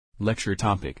Lecture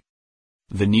topic: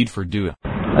 The need for dua.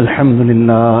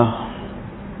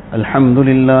 الحمد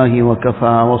لله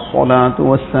وكفى والصلاة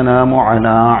والسلام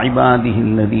على عباده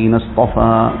الذين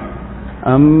اصطفى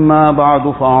أما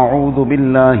بعد فأعوذ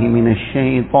بالله من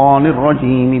الشيطان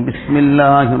الرجيم بسم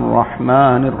الله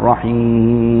الرحمن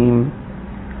الرحيم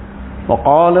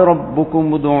وقال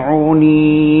ربكم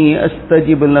ادعوني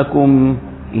أستجب لكم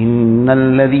إن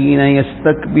الذين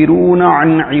يستكبرون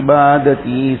عن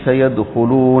عبادتي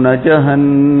سيدخلون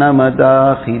جهنم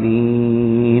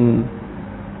داخلين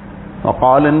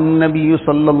وقال النبي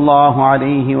صلى الله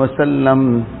عليه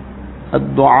وسلم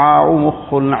الدعاء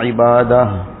مخ العبادة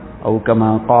أو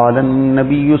كما قال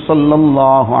النبي صلى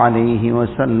الله عليه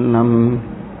وسلم.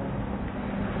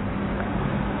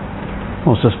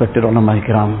 Most respected ulama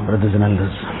kiram, brothers and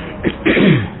elders.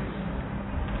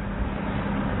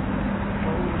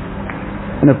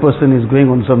 When a person is going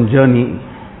on some journey,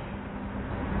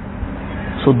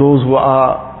 so those who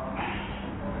are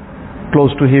close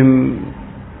to him,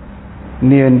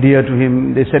 near and dear to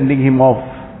him, they're sending him off.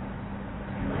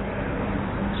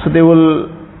 So they will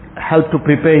help to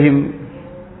prepare him.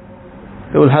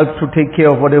 They will help to take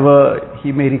care of whatever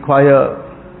he may require.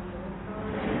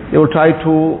 They will try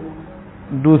to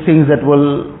do things that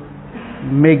will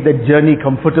make that journey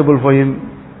comfortable for him.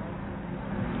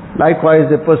 Likewise,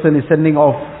 the person is sending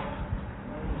off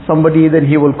somebody, then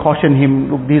he will caution him,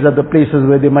 look, these are the places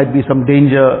where there might be some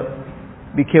danger.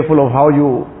 Be careful of how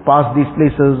you pass these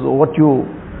places or what you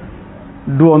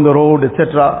do on the road,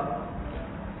 etc.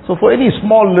 So for any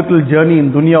small little journey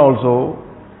in dunya also,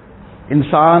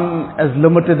 insan, as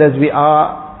limited as we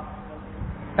are,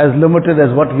 as limited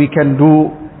as what we can do,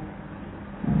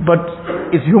 but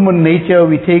it's human nature,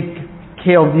 we take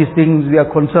care of these things, we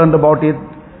are concerned about it,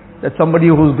 that somebody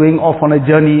who's going off on a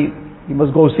journey, he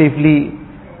must go safely.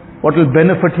 What will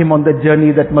benefit him on that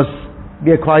journey, that must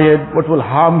be acquired. What will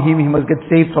harm him, he must get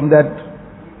saved from that.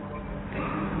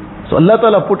 So Allah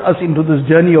Ta'ala put us into this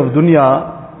journey of dunya.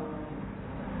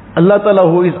 Allah Ta'ala,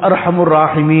 who is Arhamur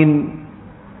Rahimin,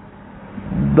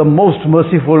 the most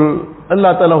merciful,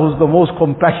 Allah Ta'ala, who is the most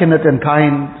compassionate and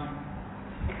kind,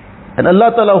 and Allah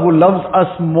Ta'ala, who loves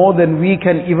us more than we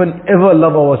can even ever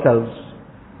love ourselves,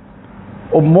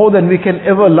 or more than we can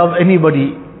ever love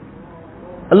anybody.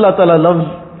 Allah Ta'ala loves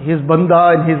His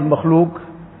banda and His makhluk.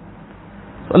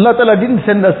 So Allah Ta'ala didn't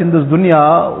send us in this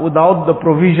dunya without the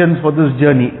provisions for this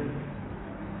journey.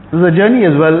 This is a journey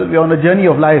as well. We are on a journey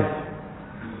of life.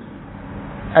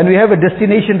 And we have a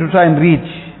destination to try and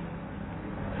reach.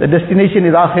 The destination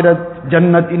is Akhirat,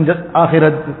 Jannat in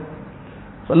Akhirat.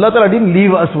 So Allah Ta'ala didn't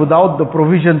leave us without the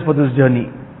provisions for this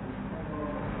journey.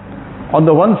 On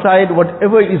the one side,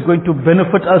 whatever is going to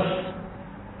benefit us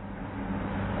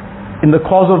in the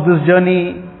course of this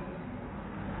journey,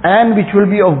 and which will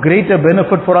be of greater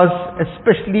benefit for us,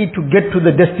 especially to get to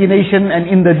the destination, and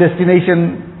in the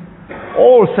destination,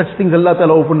 all such things Allah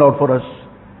Ta'ala opened out for us.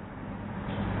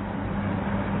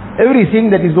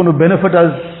 Everything that is going to benefit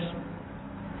us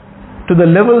to the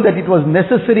level that it was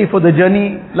necessary for the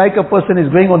journey, like a person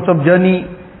is going on some journey,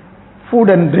 food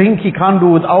and drink he can't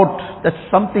do without, that's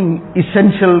something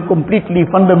essential, completely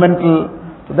fundamental.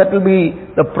 So that will be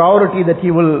the priority that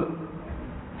he will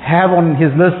have on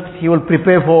his list, he will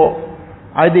prepare for.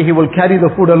 Either he will carry the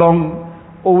food along,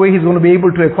 or where he's going to be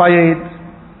able to acquire it.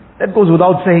 That goes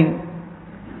without saying.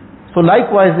 So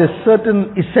likewise, there's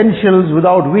certain essentials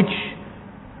without which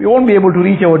we won't be able to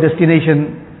reach our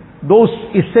destination. Those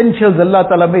essentials Allah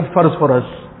Ta'ala made farz for us,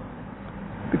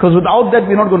 because without that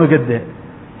we're not going to get there,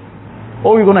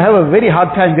 or we're going to have a very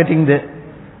hard time getting there.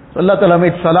 So Allah Ta'ala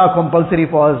made salah compulsory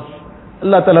for us.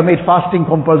 Allah Ta'ala made fasting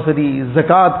compulsory,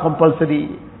 zakat compulsory.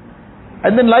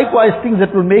 And then likewise things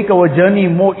that will make our journey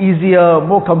more easier,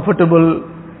 more comfortable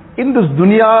in this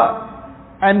dunya,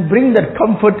 and bring that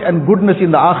comfort and goodness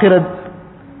in the akhirat.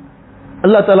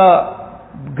 Allah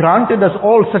Ta'ala granted us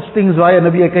all such things via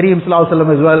Nabi Kareem Sallallahu Alaihi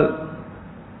Wasallam as well.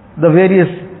 The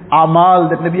various amal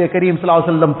that Nabi Kareem Sallallahu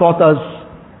Alaihi Wasallam taught us,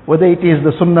 whether it is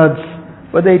the sunnats,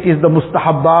 whether it is the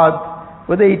mustahabbat,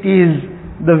 whether it is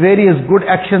the various good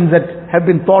actions that have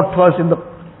been taught to us in the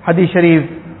Hadith Sharif,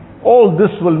 all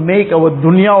this will make our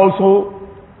dunya also,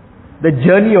 the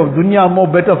journey of dunya, more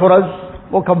better for us,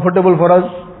 more comfortable for us.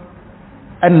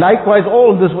 And likewise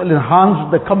all this will enhance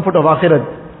the comfort of akhirat.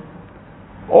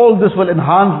 All this will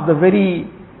enhance the very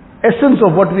essence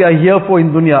of what we are here for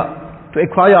in dunya, to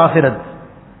acquire akhirat.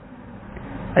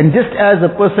 And just as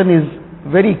a person is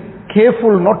very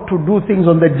careful not to do things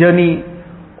on that journey,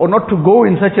 or not to go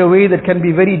in such a way that can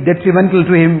be very detrimental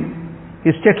to him,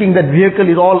 he's checking that vehicle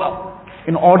is all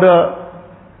in order.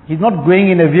 He's not going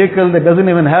in a vehicle that doesn't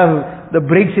even have the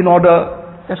brakes in order.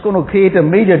 that's going to create a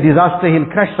major disaster.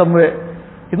 He'll crash somewhere.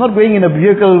 He's not going in a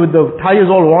vehicle with the tires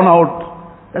all worn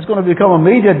out. That's going to become a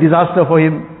major disaster for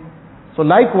him. So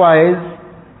likewise,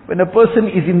 when a person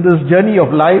is in this journey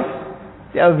of life,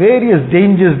 there are various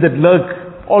dangers that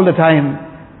lurk all the time,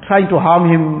 trying to harm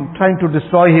him, trying to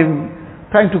destroy him,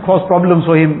 trying to cause problems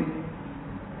for him.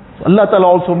 So Allah Ta'ala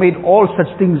also made all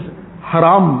such things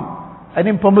haram and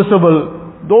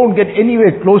impermissible. Don't get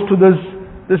anywhere close to this.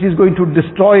 This is going to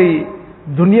destroy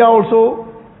dunya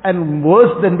also, and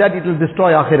worse than that, it will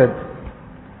destroy akhirat.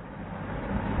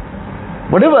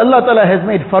 Whatever Allah Ta'ala has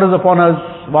made farz upon us,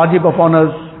 wajib upon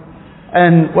us,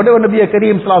 and whatever Nabi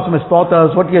Kareem Sallallahu Alaihi Wasallam has taught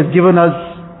us, what He has given us,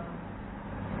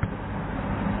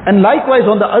 and likewise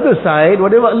on the other side,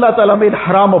 whatever Allah Ta'ala made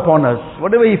haram upon us,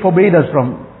 whatever He forbade us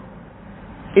from,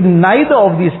 in neither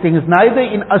of these things, neither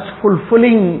in us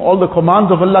fulfilling all the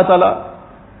commands of Allah Ta'ala,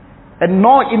 and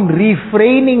nor in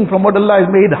refraining from what Allah has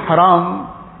made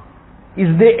haram, is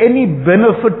there any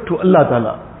benefit to Allah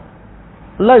Ta'ala.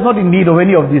 Allah is not in need of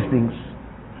any of these things.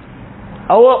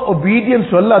 Our obedience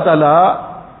to Allah Ta'ala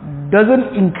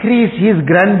doesn't increase His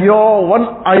grandeur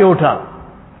one iota.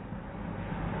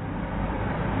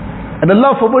 And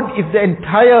Allah forbid, if the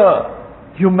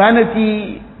entire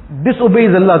humanity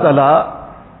disobeys Allah Ta'ala,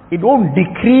 it won't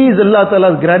decrease Allah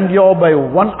Ta'ala's grandeur by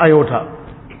one iota.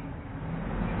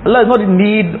 Allah is not in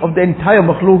need of the entire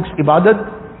makhluk's ibadat,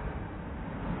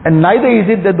 and neither is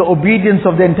it that the obedience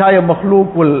of the entire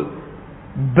makhluk will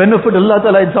benefit Allah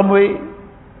Ta'ala in some way.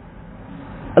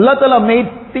 Allah Ta'ala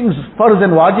made things farz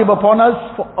and wajib upon us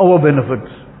for our benefit.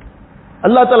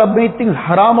 Allah Ta'ala made things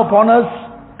haram upon us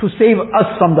to save us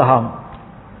from the harm.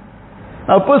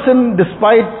 Now a person,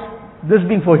 despite this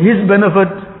being for his benefit,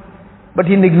 but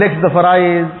he neglects the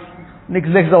faraiz,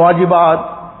 neglects the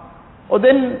wajibat, or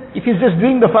then if he's just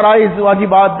doing the faraiz,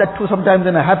 wajibat, that too sometimes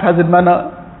in a haphazard manner,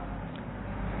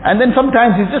 and then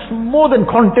sometimes he's just more than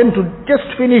content to just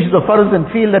finish the farz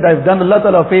and feel that I've done Allah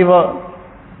Ta'ala a favor.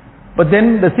 But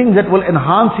then the things that will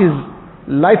enhance his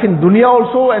life in dunya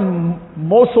also, and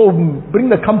more so bring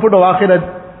the comfort of akhirat,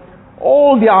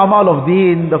 all the amal of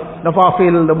deen, the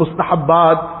nafafil, the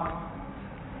mustahabbat,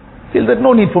 feel that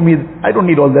no need for me, I don't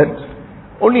need all that.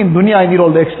 Only in dunya I need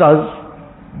all the extras.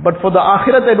 But for the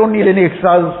akhirat I don't need any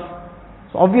extras.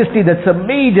 So obviously that's a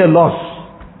major loss.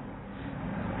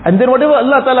 And then whatever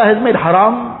Allah Ta'ala has made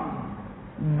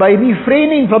haram, by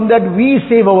refraining from that we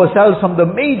save ourselves from the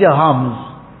major harms.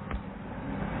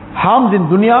 Harms in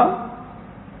dunya,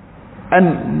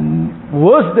 and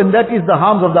worse than that is the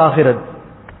harms of the akhirat.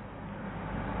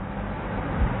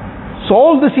 So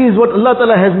all this is what Allah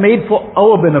Ta'ala has made for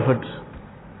our benefit.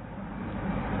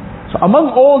 So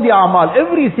among all the amal,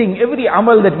 everything, every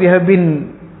amal that we have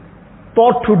been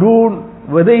taught to do,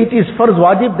 whether it is farz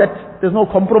wajib, that there's no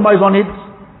compromise on it,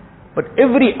 but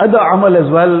every other amal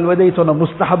as well, whether it's on a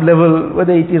mustahab level,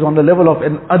 whether it is on the level of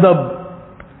an adab,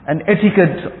 an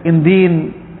etiquette in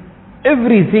deen,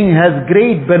 everything has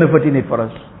great benefit in it for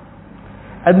us.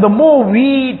 And the more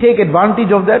we take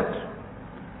advantage of that,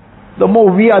 the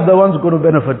more we are the ones going to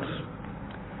benefit.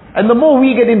 And the more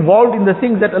we get involved in the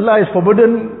things that Allah has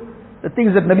forbidden, the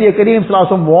things that Nabi Kareem Sallallahu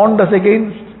Alaihi Wasallam warned us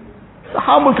against, the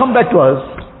harm will come back to us.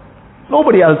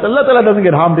 Nobody else. Allah Ta'ala doesn't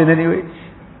get harmed in any way.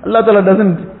 Allah Ta'ala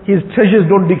doesn't, His treasures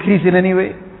don't decrease in any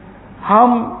way.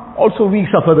 Harm, also we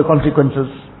suffer the consequences.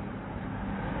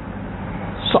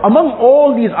 So among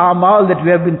all these amal that we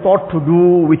have been taught to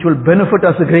do, which will benefit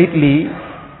us greatly,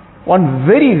 one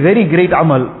very, very great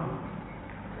amal,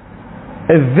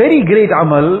 a very great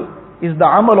amal is the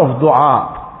amal of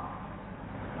dua.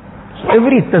 So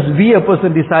every tasbih a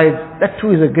person decides, that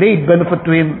too is a great benefit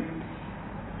to him.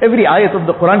 Every ayat of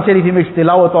the Quran Sharif he makes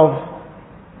tilawat of,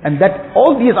 and that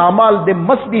all these amal, they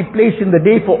must be placed in the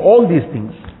day for all these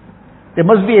things. There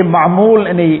must be a ma'mul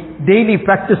and a daily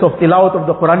practice of tilawat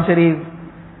of the Quran Sharif,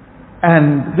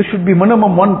 and this should be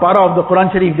minimum one para of the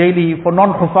Quran Sharif daily. For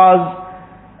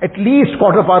non-hufaz, at least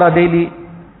quarter para daily,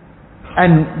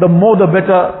 and the more the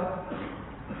better.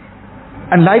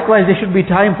 And likewise there should be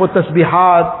time for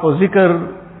tasbihat, for zikr.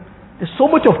 There's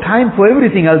so much of time for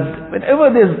everything else.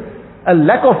 Whenever there's a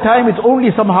lack of time, it's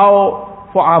only somehow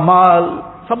for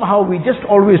amal. Somehow we're just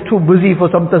always too busy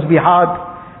for some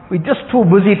tasbihat. We're just too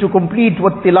busy to complete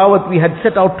what tilawat we had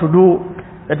set out to do.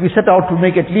 That we set out to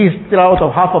make at least tilawat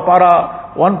of half a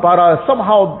para, one para.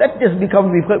 Somehow that just we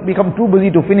become too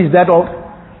busy to finish that off.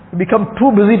 We become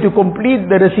too busy to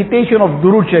complete the recitation of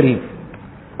Durood Sharif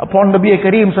upon Nabi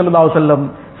Kareem Sallallahu Alaihi Wasallam.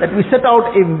 That we set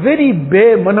out a very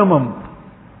bare minimum.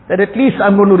 That at least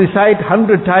I'm going to recite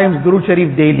 100 times Durood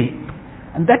Sharif daily.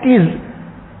 And that is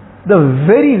the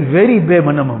very, very bare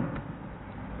minimum.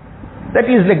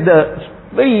 That is like the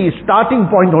very starting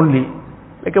point only.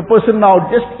 Like a person now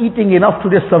just eating enough to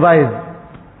just survive.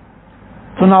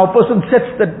 So now a person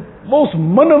sets the most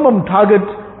minimum target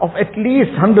of at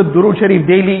least 100 Durood Sharif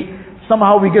daily.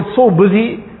 Somehow we get so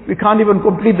busy, we can't even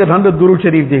complete that 100 Durood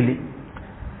Sharif daily.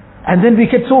 And then we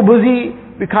get so busy,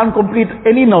 we can't complete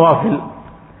any nawafil.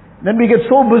 Then we get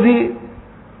so busy,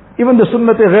 even the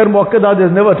sunnat-e-ghair muakkada,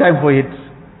 there's never time for it.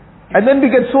 And then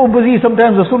we get so busy,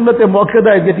 sometimes the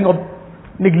sunnat-e-muakkada is getting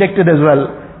neglected as well.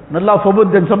 And Allah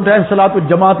forbid, then sometimes Salatul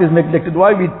Jamaat is neglected.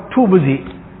 Why? We're too busy.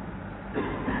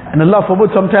 And Allah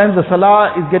forbid, sometimes the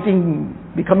Salah is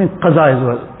becoming qaza as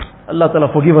well. Allah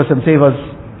Ta'ala forgive us and save us.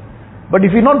 But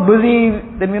if we're not busy,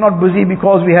 then we're not busy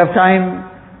because we have time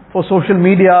for social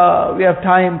media, we have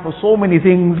time for so many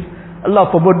things. Allah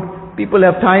forbid, people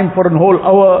have time for a whole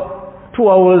hour, 2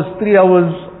 hours, 3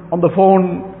 hours on the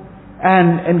phone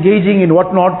and engaging in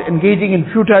whatnot, engaging in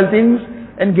futile things,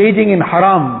 engaging in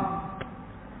haram.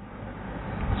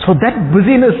 So that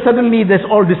busyness, suddenly that's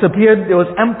all disappeared. There was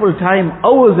ample time,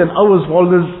 hours and hours for all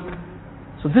this.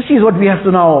 So this is what we have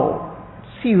to now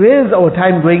see, where is our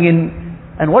time going in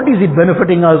and what is it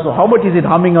benefiting us or how much is it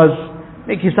harming us.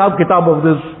 Make hisab kitab of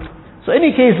this. So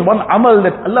any case, one amal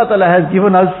that Allah Ta'ala has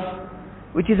given us,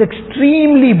 which is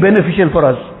extremely beneficial for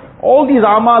us. All these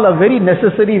amal are very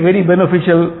necessary, very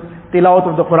beneficial. Tilawat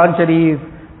of the Quran Sharif,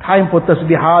 time for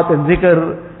tasbihat and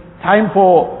zikr, time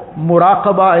for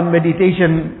muraqabah and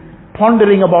meditation,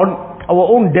 pondering about our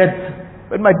own death.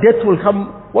 When my death will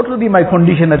come, what will be my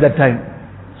condition at that time?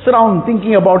 Sit down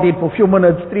thinking about it for a few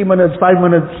minutes, 3 minutes, 5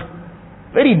 minutes,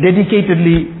 very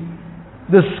dedicatedly.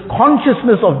 This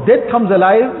consciousness of death comes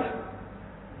alive,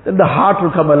 then the heart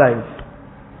will come alive.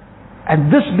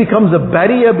 And this becomes a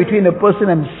barrier between a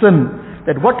person and sin,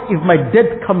 that what if my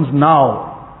death comes now?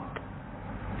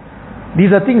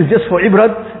 These are things just for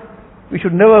ibrat. We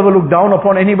should never ever look down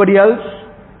upon anybody else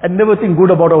and never think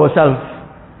good about ourselves.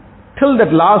 Till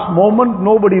that last moment,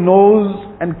 nobody knows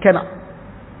and can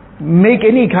make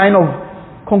any kind of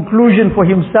conclusion for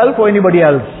himself or anybody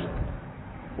else.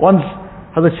 Once,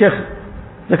 Hazrat Sheikh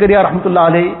Zakaria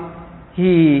Rahmatullah alayhi,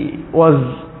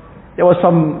 there was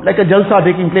some, like a jalsa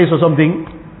taking place or something.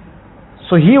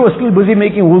 So he was still busy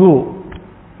making wudu.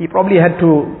 He probably had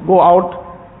to go out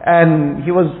and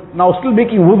he was now still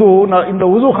making wudu. Now in the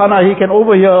wudu khana he can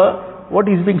overhear what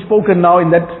is being spoken now in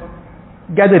that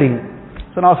gathering.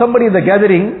 So now somebody in the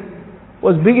gathering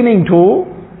was beginning to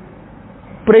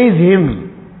praise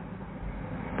him.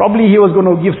 Probably he was going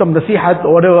to give some nasihat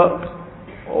or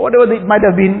whatever it might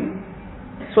have been.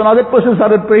 So now that person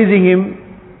started praising him.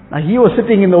 Now he was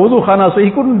sitting in the wudu khana, so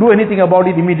he couldn't do anything about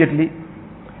it immediately.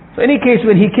 So any case,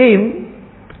 when he came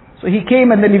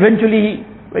and then eventually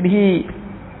when he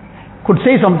could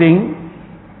say something,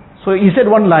 so he said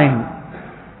one line.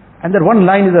 And that one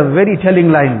line is a very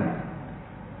telling line.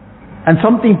 And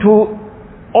something to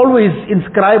always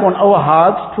inscribe on our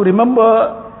hearts, to remember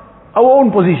our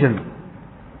own position.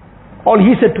 All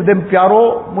he said to them,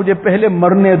 Pyaro, mujhe pehle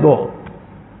marne do.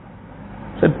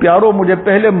 Said, Pyaro, mujhe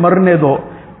pehle marne do.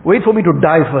 Wait for me to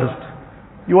die first.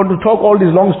 You want to talk all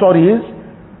these long stories.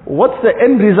 What's the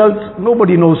end result?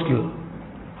 Nobody knows still.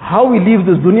 How we leave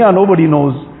this dunya, nobody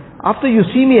knows. After you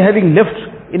see me having left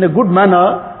in a good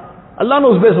manner, Allah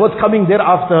knows best what's coming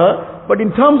thereafter. But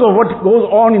in terms of what goes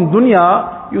on in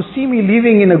dunya, you see me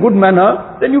leaving in a good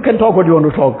manner, then you can talk what you want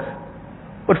to talk.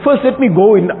 But first let me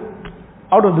go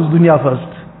out of this dunya first.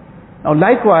 Now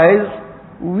likewise,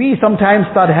 we sometimes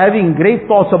start having great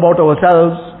thoughts about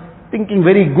ourselves, thinking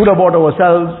very good about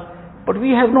ourselves, but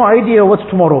we have no idea what's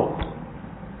tomorrow.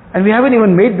 And we haven't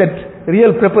even made that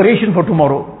real preparation for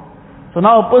tomorrow. So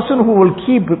now a person who will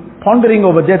keep pondering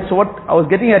over death, so what I was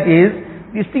getting at is,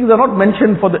 these things are not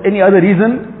mentioned for any other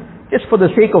reason, just for the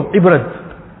sake of ibrat.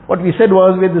 What we said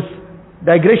was, where this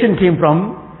digression came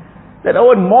from, that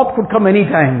our maut could come any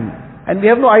time, and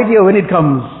we have no idea when it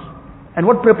comes, and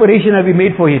what preparation have we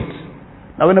made for it.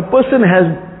 Now when a person has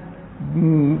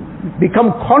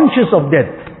become conscious of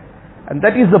death, and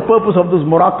that is the purpose of this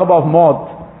muraqabah of maut,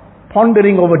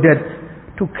 pondering over death,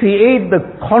 to create the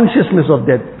consciousness of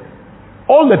death,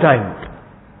 all the time.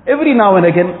 Every now and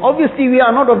again, obviously we are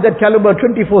not of that caliber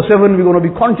 24/7, we're going to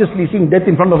be consciously seeing death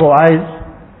in front of our eyes.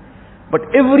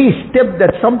 But every step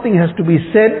that something has to be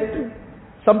said,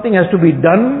 something has to be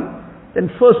done, then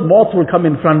first maut will come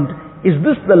in front. Is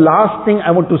this the last thing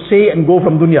I want to say and go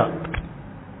from dunya?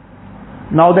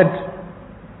 Now that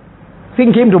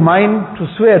thing came to mind to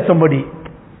swear at somebody.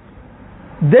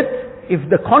 Death, if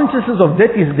the consciousness of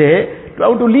death is there, I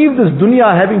want to leave this dunya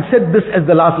having said this as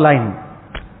the last line.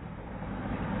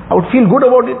 I would feel good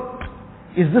about it.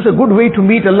 Is this a good way to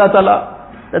meet Allah Ta'ala?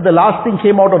 that the last thing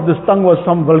came out of this tongue was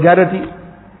some vulgarity.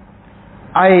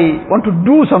 I want to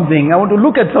do something. I want to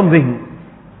look at something.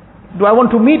 Do I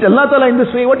want to meet Allah Ta'ala in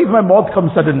this way? What if my mouth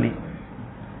comes suddenly?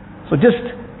 So just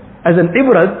as an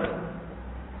ibrat,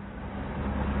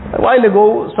 a while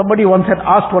ago somebody once had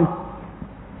asked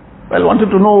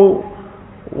wanted to know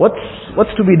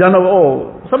what's to be done,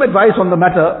 some advice on the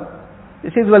matter. He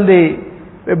says, they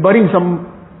were burying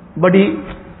somebody.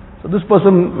 So this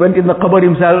person went in the qabr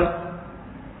himself,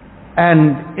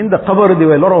 and in the qabr there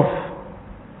were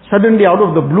suddenly out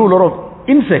of the blue, a lot of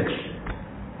insects.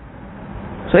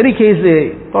 So in any case,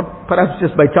 they thought perhaps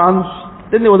just by chance,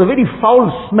 then there was a very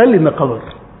foul smell in the qabr.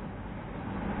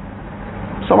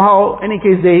 Somehow, in any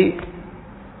case, they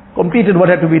completed what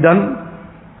had to be done.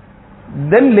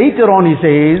 Then later on he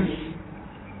says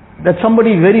that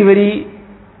somebody a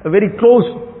very close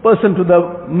person to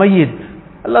the mayyit,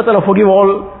 Allah Ta'ala forgive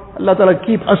all, Allah Ta'ala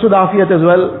keep us with afiyat as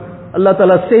well, Allah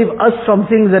Ta'ala save us from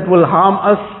things that will harm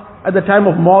us at the time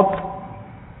of maut.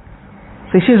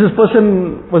 So she says this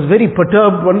person was very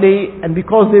perturbed one day, and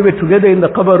because they were together in the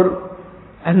qabr,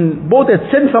 and both had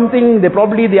said something, their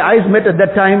eyes met at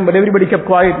that time, but everybody kept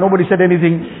quiet, nobody said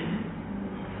anything.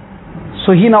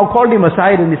 So he now called him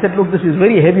aside and he said, look, this is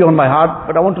very heavy on my heart,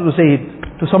 but I wanted to say it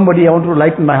to somebody, I wanted to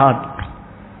lighten my heart.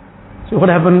 So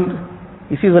what happened?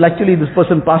 He says, well, actually this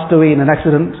person passed away in an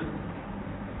accident,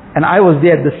 and I was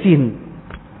there at the scene,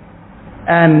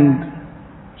 and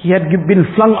he had been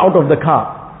flung out of the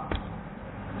car.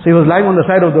 So he was lying on the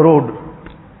side of the road.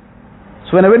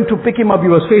 So when I went to pick him up, he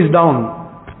was face down.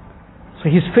 So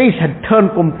his face had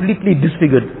turned completely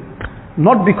disfigured.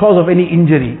 Not because of any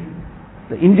injury.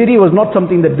 The injury was not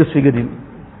something that disfigured him.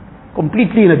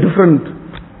 Completely in a different.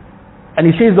 And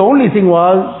he says the only thing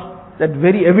was that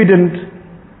very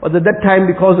evident was at that time,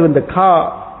 because when the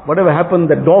car, whatever happened,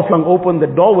 the door flung open,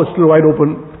 the door was still wide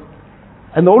open.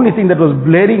 And the only thing that was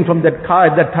blaring from that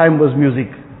car at that time was music.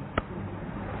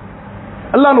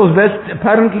 Allah knows best.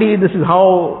 Apparently this is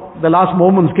how the last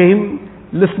moments came,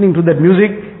 listening to that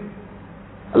music.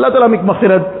 Allah Ta'ala make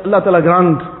maghfirat, Allah Ta'ala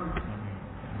grant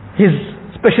His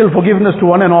special forgiveness to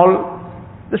one and all.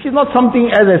 This is not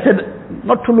something, as I said,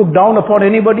 not to look down upon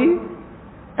anybody,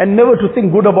 and never to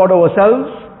think good about ourselves,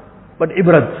 but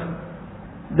ibrat.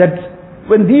 That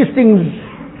when these things,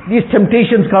 these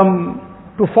temptations come,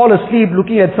 to fall asleep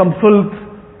looking at some filth,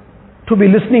 to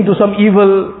be listening to some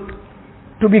evil,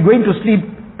 to be going to sleep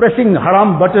pressing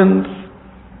haram buttons.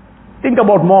 Think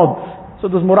about maut. So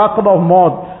this muraqabah of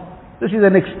maut, this is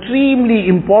an extremely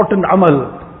important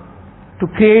amal to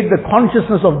create the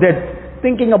consciousness of death.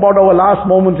 Thinking about our last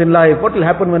moments in life. What will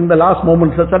happen when the last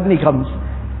moment suddenly comes?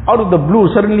 Out of the blue,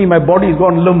 suddenly my body is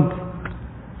gone limp.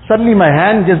 Suddenly my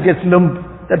hand just gets limp.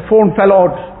 That phone fell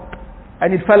out.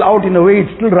 And it fell out in a way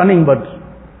it's still running, but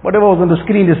whatever was on the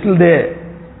screen is still there.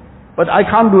 But I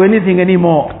can't do anything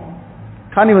anymore.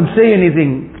 Can't even say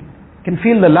anything. Can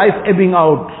feel the life ebbing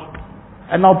out.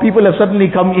 And now people have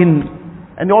suddenly come in,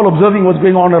 and they're all observing what's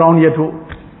going on around here too.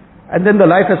 And then the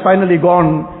life has finally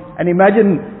gone, and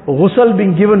imagine ghusl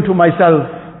being given to myself.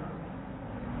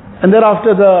 And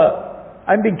thereafter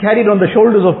I'm being carried on the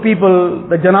shoulders of people,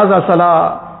 the janaza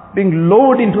salah, being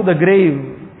lowered into the grave.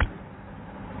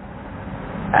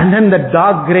 And then that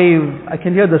dark grave, I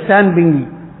can hear the sand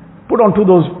being put onto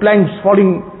those planks,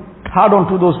 falling hard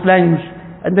onto those planks.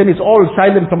 And then it's all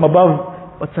silent from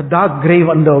above, but it's a dark grave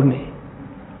under me.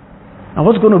 Now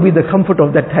what's going to be the comfort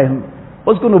of that time?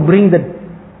 What's going to bring that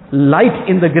light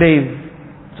in the grave?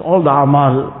 It's all the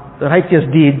amal, the righteous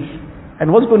deeds.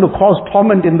 And what's going to cause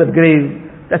torment in that grave?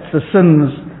 That's the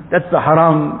sins, that's the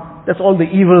haram, that's all the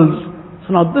evils.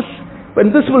 So now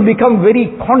when this will become very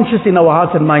conscious in our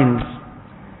hearts and minds,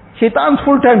 Shaitan's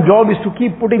full-time job is to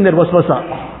keep putting that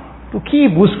waswasa, to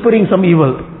keep whispering some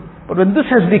evil. But when this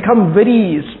has become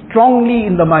very strongly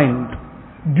in the mind,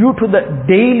 due to the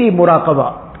daily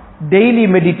muraqabah, daily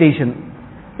meditation,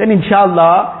 then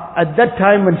inshallah, at that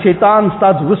time when Shaitan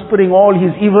starts whispering all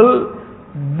his evil,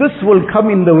 this will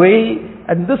come in the way,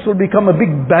 and this will become a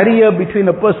big barrier between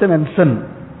a person and sin.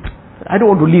 I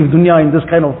don't want to leave dunya in this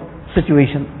kind of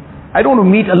situation. I don't want to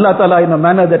meet Allah Ta'ala in a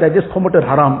manner that I just committed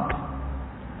haram.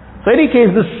 So in any case,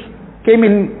 this came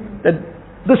in, that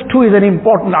this too is an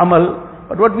important amal.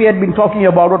 But what we had been talking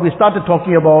about, what we started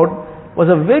talking about,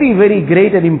 was a very, very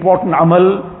great and important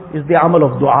amal, is the amal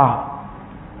of dua.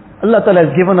 Allah Ta'ala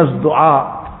has given us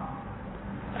dua.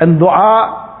 And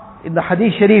dua, in the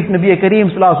hadith sharif, Nabi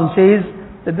Kareem Sallallahu Alaihi Wasallam says,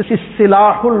 that this is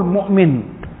silahul mu'min.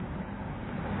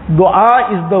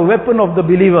 Dua is the weapon of the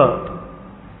believer.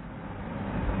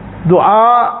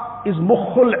 Dua is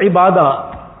mukhul ibadah.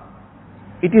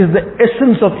 It is the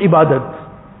essence of ibadat.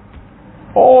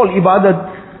 All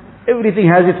ibadat, everything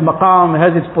has its maqam,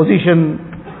 has its position.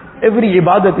 Every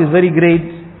ibadat is very great.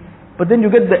 But then you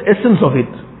get the essence of it.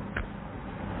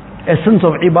 Essence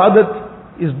of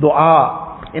ibadat is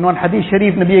dua. In one hadith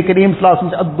sharif, Nabi Kareem Sallallahu Alaihi Wasallam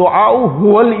said, "Ad-du'a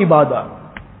huwal ibadah."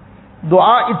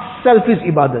 Dua itself is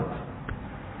ibadat.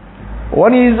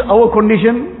 One is our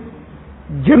condition.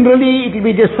 Generally, it will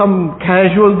be just some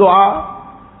casual dua.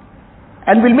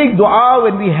 And we'll make dua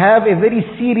when we have a very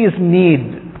serious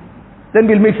need. Then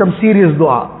we'll make some serious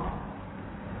dua.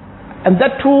 And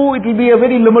that too, it will be a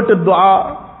very limited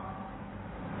dua.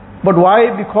 But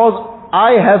why? Because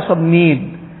I have some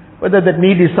need. Whether that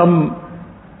need is some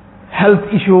health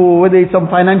issue, whether it's some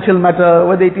financial matter,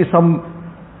 whether it is some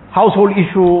household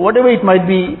issue, whatever it might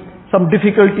be, some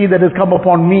difficulty that has come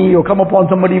upon me or come upon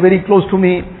somebody very close to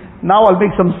me. Now I'll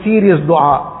make some serious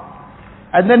dua.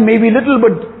 And then maybe a little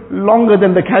bit longer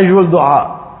than the casual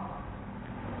dua.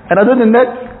 And other than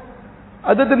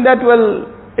that, well,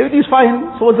 everything is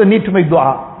fine. So what's the need to make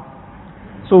dua?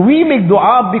 So we make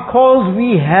dua because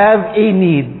we have a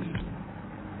need.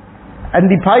 And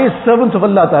the pious servants of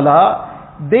Allah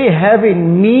Ta'ala, they have a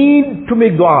need to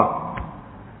make dua.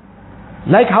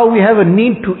 Like how we have a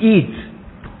need to eat.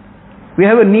 We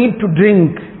have a need to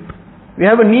drink. We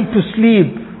have a need to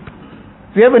sleep.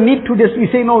 We have a need to we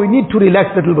say, no, we need to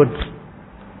relax a little bit.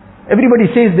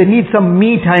 Everybody says they need some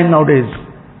me time nowadays.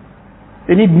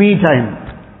 They need me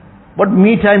time. What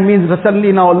me time means,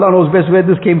 suddenly now Allah knows best where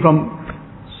this came from.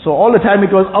 So all the time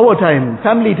it was our time,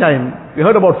 family time. We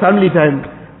heard about family time.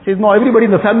 Says no, everybody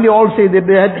in the family all say that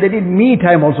they need me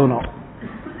time also now.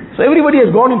 So everybody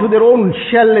has gone into their own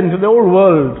shell, into their own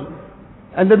world.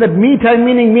 And then that me time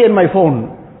meaning me and my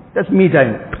phone. That's me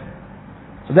time.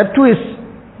 So that too is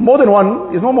more than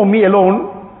one. It's no more me alone.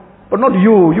 But not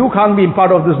you. You can't be in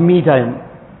part of this me time.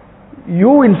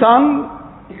 You, insan,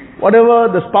 whatever,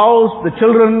 the spouse, the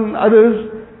children,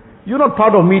 others, you're not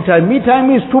part of me time. Me time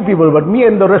is two people, but me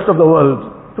and the rest of the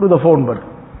world through the phone. But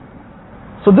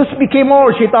so this became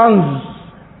all shaitan's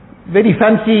very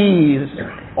fancy,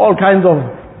 all kinds of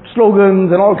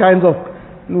slogans and all kinds of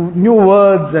new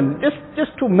words, and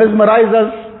just to mesmerize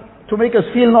us, to make us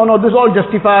feel, no, this is all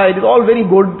justified, it's all very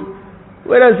good,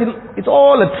 whereas it's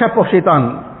all a trap of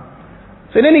shaitan.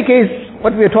 So in any case,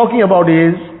 what we are talking about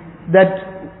is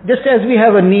that just as we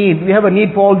have a need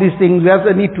for all these things, we have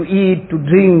a need to eat, to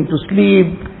drink, to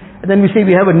sleep, and then we say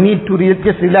we have a need to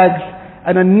just relax,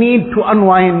 and a need to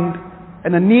unwind,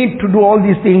 and a need to do all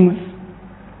these things.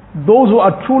 Those who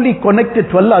are truly connected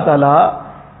to Allah Ta'ala,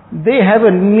 they have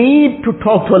a need to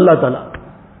talk to Allah Ta'ala.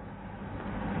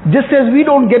 Just as we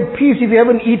don't get peace if we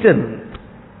haven't eaten.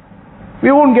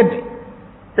 We won't get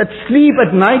that sleep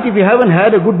at night if we haven't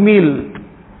had a good meal.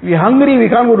 If we're hungry, we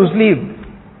can't go to sleep.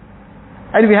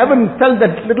 And if we haven't felt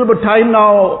that little bit time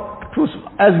now,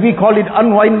 as we call it,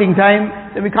 unwinding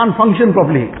time, then we can't function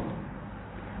properly.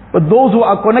 But those who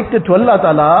are connected to Allah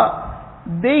Ta'ala,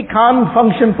 they can't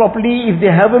function properly if they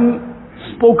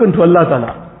haven't spoken to Allah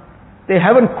Ta'ala. They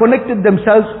haven't connected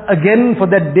themselves again for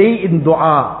that day in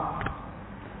dua.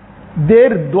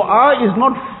 Their dua is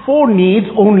not for needs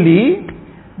only.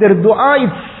 Their dua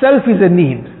itself is a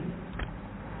need.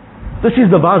 This is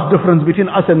the vast difference between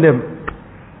us and them.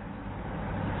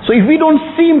 So if we don't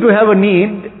seem to have a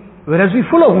need, whereas we're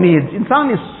full of needs,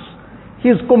 insan he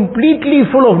is completely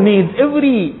full of needs.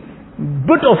 Every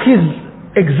bit of his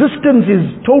existence is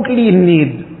totally in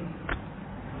need.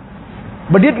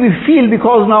 But yet we feel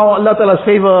because now Allah Ta'ala's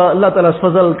favor, Allah Ta'ala's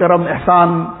fazal, karam,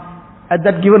 ihsan, at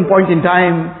that given point in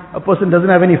time, a person doesn't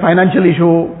have any financial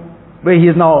issue, where he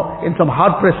is now in some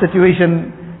hard-pressed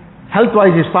situation,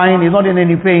 health-wise he's fine, he's not in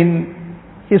any pain,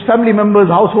 his family members,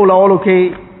 household are all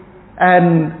okay,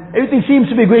 and everything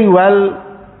seems to be going well,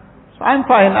 so I'm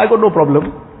fine, I got no problem.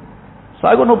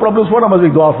 So I got no problems, what am I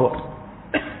going to dua for?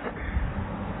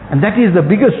 And that is the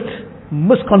biggest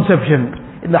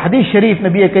misconception. In the Hadith Sharif,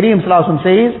 Nabi Kareem Sallallahu Alaihi Wasallam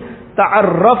says,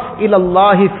 "Ta'arraf ila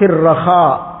Allahi fir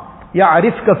rakha,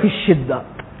 ya'rifka fi shidda."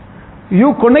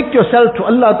 You connect yourself to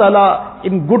Allah Ta'ala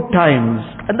in good times.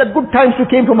 And that good times too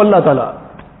came from Allah Ta'ala.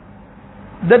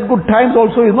 That good times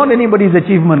also is not anybody's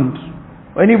achievement,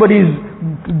 or anybody's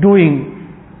doing.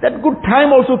 That good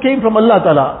time also came from Allah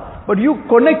Ta'ala. But you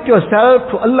connect yourself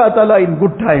to Allah Ta'ala in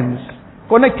good times.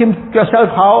 Connect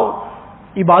yourself how?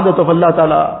 Ibadat of Allah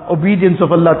Ta'ala, obedience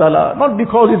of Allah Ta'ala. Not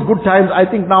because it's good times, I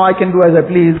think now I can do as I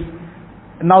please.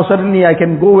 And now suddenly I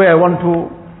can go where I want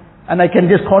to. And I can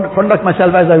just conduct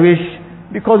myself as I wish.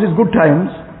 Because it's good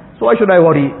times. So why should I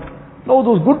worry? No,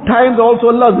 those good times are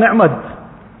also Allah's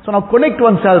ni'mat. So now connect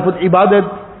oneself with ibadat.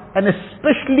 And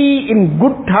especially in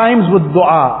good times with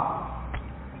dua.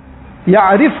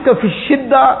 Ya'rifka fi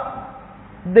shidda.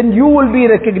 then you will be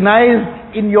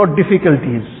recognized in your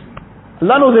difficulties.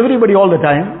 Allah knows everybody all the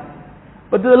time,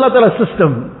 but this is Allah Ta'ala's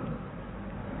system.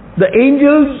 The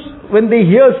angels, when they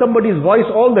hear somebody's voice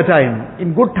all the time,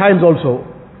 in good times also,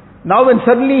 now when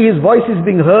suddenly his voice is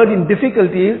being heard in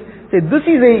difficulties, say, this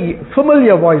is a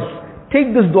familiar voice,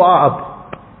 take this dua up.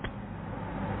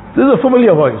 This is a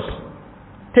familiar voice,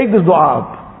 take this dua up.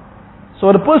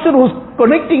 So the person who's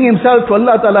connecting himself to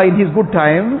Allah Ta'ala in his good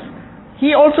times,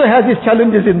 he also has his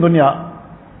challenges in dunya.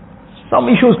 Some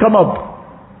issues come up.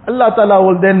 Allah Ta'ala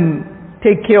will then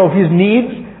take care of his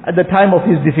needs at the time of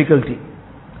his difficulty.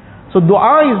 So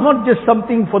dua is not just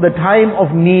something for the time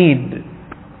of need.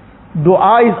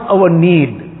 Dua is our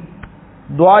need.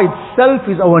 Dua itself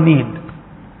is our need.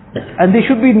 And there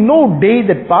should be no day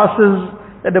that passes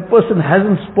that a person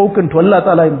hasn't spoken to Allah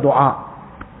Ta'ala in dua.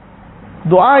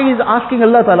 Dua is asking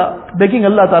Allah Ta'ala, begging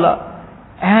Allah Ta'ala.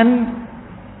 And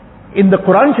in the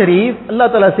Quran Sharif, Allah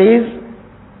Ta'ala says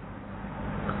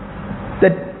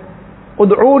that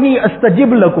Ud'uni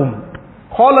astajib lakum.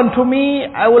 Call unto me,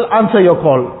 I will answer your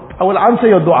call. I will answer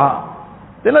your dua.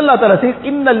 Then Allah Ta'ala says,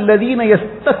 Innal ladhina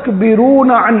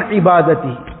yastakbiruna an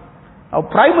ibadati. Now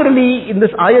primarily in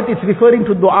this ayat it's referring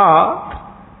to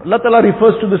dua. Allah Ta'ala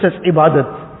refers to this as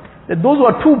ibadat. That those who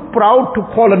are too proud to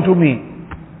call unto me,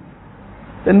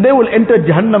 then they will enter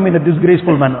Jahannam in a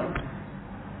disgraceful manner.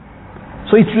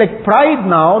 So it's like pride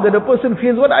now that a person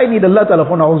feels, what I need Allah Ta'ala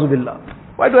for, na'udhu billah.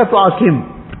 Why do I have to ask him?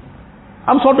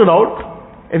 I'm sorted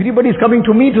out. Everybody's coming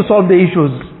to me to solve the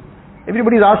issues.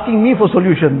 Everybody's asking me for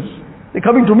solutions. They're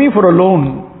coming to me for a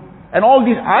loan. And all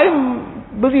these,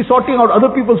 I'm busy sorting out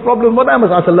other people's problems. What I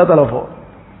must ask Allah Ta'ala for?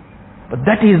 But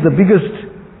that is the biggest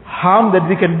harm that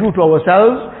we can do to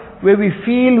ourselves, where we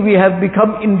feel we have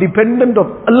become independent of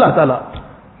Allah Ta'ala.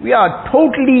 We are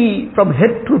totally from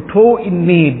head to toe in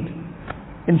need.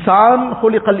 Insan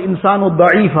khuliqal insanu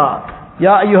da'ifa.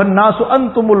 Ya ayyuhan nasu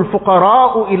antumul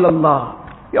fuqara'u ilallah.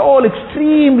 We are all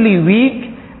extremely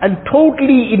weak and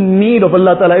totally in need of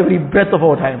Allah Ta'ala every breath of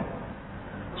our time.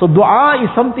 So dua is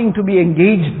something to be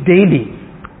engaged daily.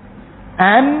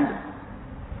 And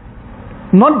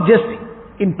not just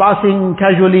in passing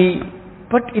casually,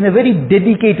 but in a very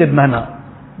dedicated manner.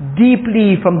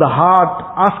 Deeply from the heart,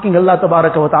 asking Allah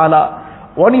Tabaraka wa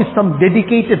Ta'ala. One is some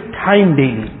dedicated time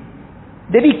daily.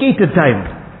 Dedicated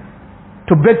time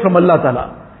to beg from Allah Ta'ala.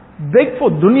 Beg for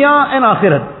dunya and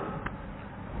akhirat.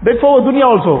 Beg for dunya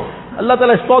also. Allah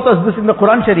Ta'ala has taught us this in the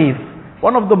Quran Sharif.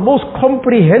 One of the most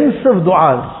comprehensive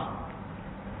du'as.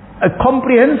 A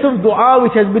comprehensive du'a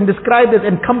which has been described as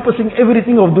encompassing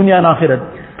everything of dunya and akhirat.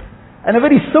 And a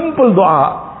very simple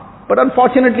du'a. But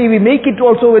unfortunately we make it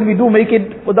also, when we do make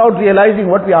it, without realizing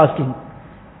what we are asking.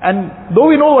 And though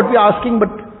we know what we are asking,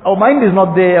 but our mind is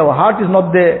not there, our heart is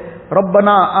not there.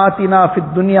 رَبَّنَا آتِنَا فِي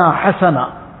الدُّنْيَا حَسَنًا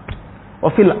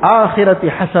وَفِي الْآخِرَةِ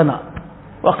حَسَنًا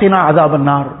وَقِنَا عَذَابَ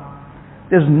النَّارِ.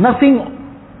 There's nothing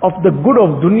of the good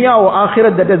of dunya or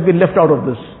akhirat that has been left out of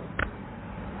this.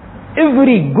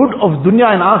 Every good of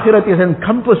dunya and akhirat is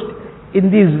encompassed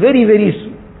in these very, very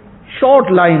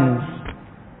short lines.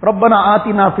 رَبَّنَا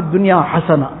آتِنَا فِي الدُّنْيَا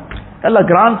حَسَنًا. Allah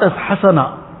grant us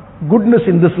hasana, goodness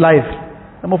in this life.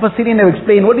 The Mufassirin have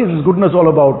explained what is this goodness all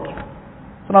about.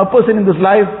 So now a person in this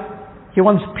life, he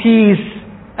wants peace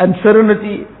and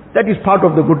serenity. That is part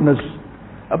of the goodness.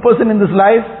 A person in this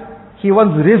life, he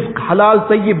wants rizq,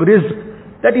 halal, tayyib,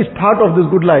 rizq. That is part of this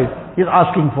good life he is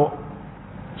asking for.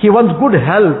 He wants good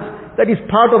health. That is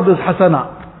part of this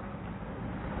hasana.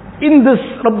 In this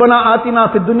Rabbana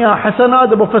Atina Fid Dunya Hasana,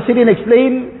 the Mufassirin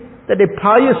explain that a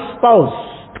pious spouse.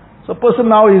 So a person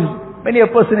now is, many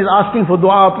a person is asking for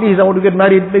dua, please I want to get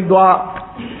married, make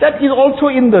dua. That is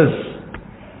also in this.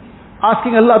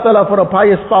 Asking Allah Ta'ala for a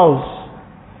pious spouse.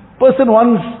 Person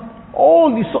wants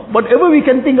all this, whatever we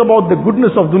can think about the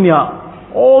goodness of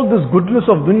dunya, all this goodness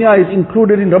of dunya is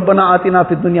included in Rabbana Atina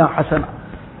Fid Dunya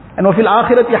Hasana. And wa fil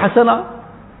akhirati hasana.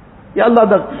 Ya Allah,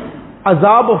 the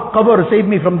azab of qabr, save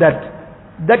me from that.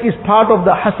 That is part of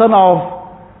the hasana of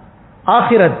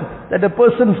akhirat. That a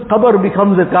person's qabr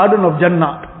becomes a garden of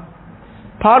Jannah.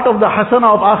 Part of the hasana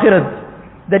of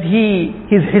akhirat. That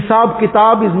his hisab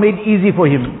kitab is made easy for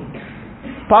him.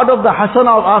 Part of the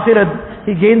hasana of akhirat,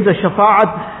 he gains the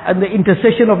shafa'at and the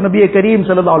intercession of Nabi Kareem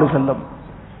sallallahu alaihi wasallam.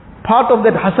 Part of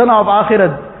that hasana of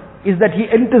akhirat is that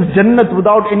he enters Jannat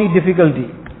without any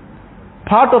difficulty.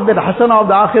 Part of that hasana of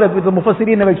the akhirat, which the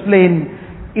Mufassirin have explained,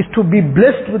 is to be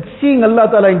blessed with seeing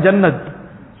Allah Ta'ala in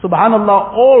Jannat.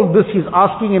 Subhanallah, all this he's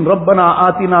asking in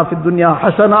Rabbana Atina Fid Dunya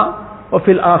Hasana wa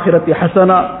Fil Akhirati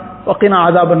Hasana wa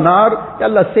Qina Adhab an-Nar. Ya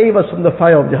Allah, save us from the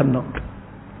fire of Jahannam.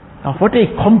 Now what a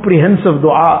comprehensive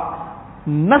dua.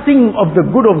 nothing of the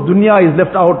good of dunya is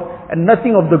left out, and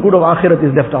nothing of the good of akhirat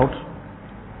is left out.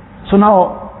 So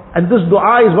now, and this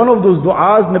dua is one of those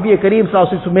du'as Nabi Kareem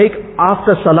Sallallahu used to make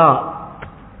after salah.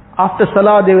 After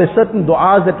salah there were certain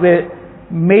du'as that were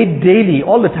made daily,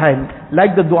 all the time.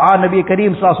 Like the dua Nabi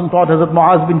Kareem Sallallahu taught Hazrat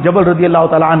Muaz bin Jabal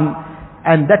radiallahu ta'ala an,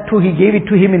 and that too he gave it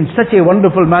to him in such a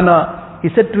wonderful manner. He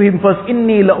said to him first,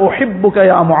 Inni la uhibbuka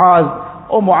ya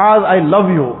Muaz. Oh Muaz, I love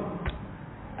you.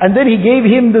 And then he gave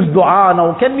him this dua.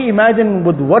 Now can we imagine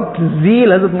with what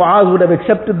zeal Hazrat Muaz would have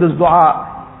accepted this dua?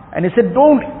 And he said,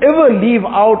 don't ever leave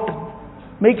out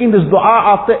making this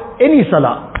dua after any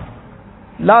salah.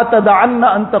 لا تدعن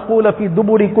أن تقول في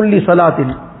دبر كل صلاة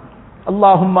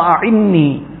اللهم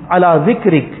أعني على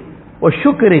ذكرك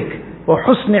وشكرك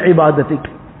وحسن عبادتك.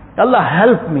 Allah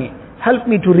help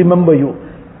me to remember you.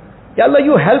 Ya Allah,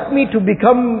 you help me to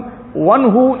become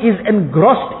one who is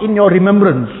engrossed in your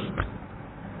remembrance.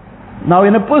 Now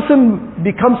when a person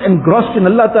becomes engrossed in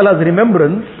Allah Ta'ala's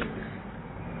remembrance,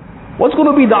 what's going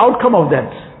to be the outcome of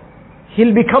that?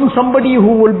 He'll become somebody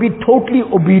who will be totally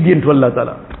obedient to Allah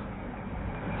Ta'ala.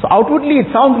 So outwardly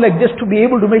it sounds like just to be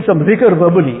able to make some zikr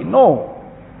verbally. No.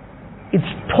 It's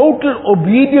total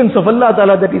obedience of Allah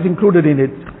Ta'ala that is included in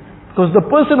it. Because the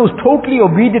person who's totally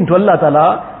obedient to Allah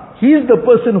Ta'ala, he is the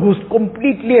person who's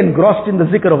completely engrossed in the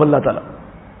zikr of Allah Ta'ala.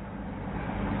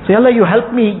 So Allah, you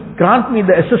help me, grant me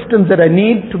the assistance that I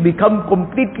need to become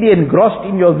completely engrossed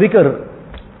in your zikr.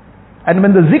 And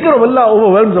when the zikr of Allah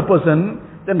overwhelms a person,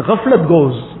 then ghaflat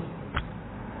goes.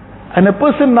 And a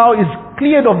person now is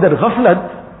cleared of that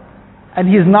ghaflat, and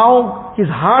his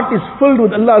heart is filled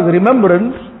with Allah's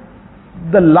remembrance.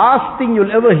 The last thing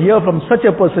you'll ever hear from such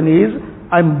a person is,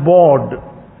 I'm bored.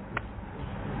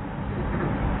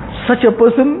 Such a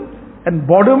person and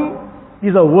boredom,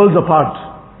 these are worlds apart.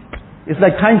 It's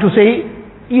like trying to say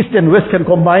east and west can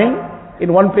combine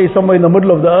in one place somewhere in the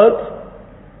middle of the earth.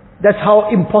 That's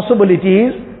how impossible it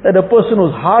is that a person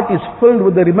whose heart is filled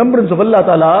with the remembrance of Allah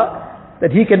Ta'ala,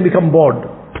 that he can become bored.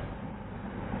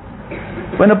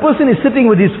 When a person is sitting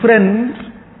with his friends,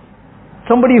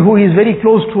 somebody who he is very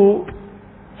close to,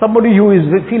 somebody who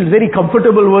feels very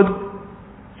comfortable with,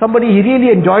 somebody he really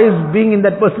enjoys being in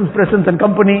that person's presence and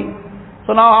company.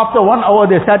 So now after 1 hour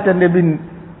they sat and they've been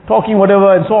talking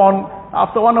whatever and so on.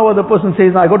 After 1 hour the person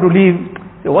says, I got to leave.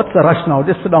 Say, what's the rush now?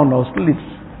 Just sit down now. Still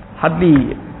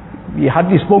we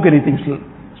hardly spoke anything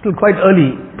still quite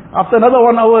early. After another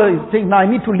 1 hour he's saying, I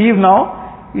need to leave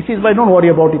now. He says, don't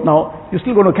worry about it now. You're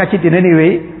still going to catch it in any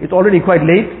way. It's already quite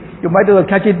late. You might as well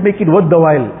catch it, make it worth the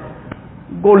while.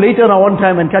 Go later now one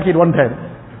time and catch it one time.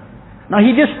 Now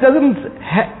he just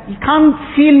he can't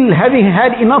feel having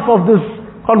had enough of this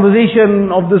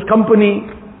conversation, of this company.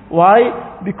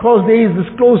 Why? Because there is this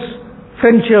close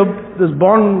friendship, this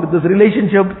bond, this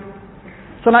relationship.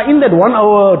 So now in that 1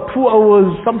 hour, 2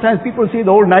 hours, sometimes people say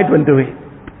the whole night went away.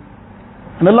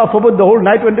 And Allah forbid the whole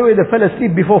night went away, they fell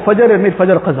asleep before Fajr and made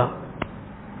Fajr Qaza.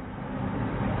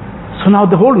 So now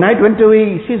the whole night went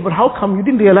away. He says, but how come you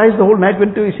didn't realize the whole night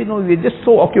went away? He says, no, we were just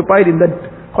so occupied in that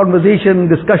conversation,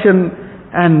 discussion,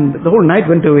 and the whole night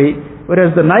went away. Whereas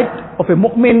the night of a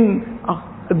mu'min,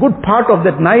 a good part of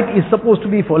that night is supposed to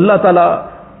be for Allah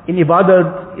Ta'ala, in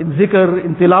ibadat, in zikr,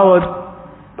 in tilawat.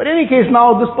 But in any case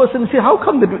now, this person says, how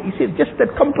come that? He says, just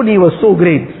that company was so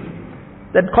great.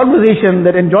 That conversation,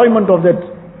 that enjoyment of that,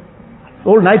 the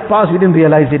whole night passed, we didn't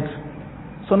realize it.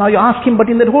 So now you ask him,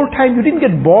 but in that whole time you didn't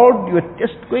get bored, you were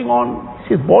just going on.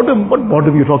 He says, boredom, what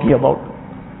boredom are you talking about?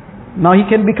 Now he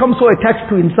can become so attached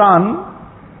to insan,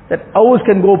 that hours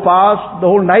can go past,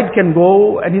 the whole night can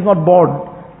go, and he's not bored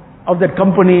of that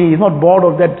company, he's not bored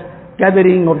of that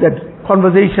gathering, of that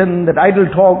conversation, that idle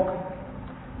talk.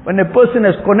 When a person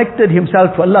has connected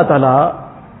himself to Allah Ta'ala,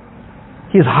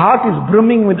 his heart is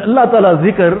brimming with Allah Ta'ala's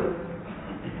zikr,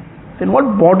 then what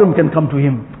boredom can come to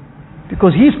him?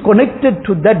 Because he is connected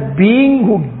to that being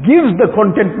who gives the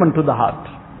contentment to the heart.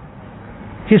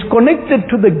 He is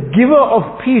connected to the giver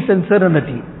of peace and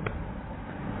serenity.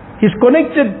 He is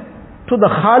connected to the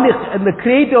Khaliq and the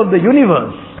creator of the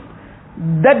universe.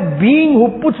 That being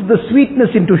who puts the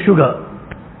sweetness into sugar.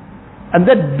 And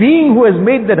that being who has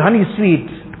made that honey sweet,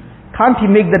 can't he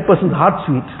make that person's heart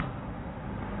sweet?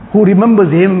 Who remembers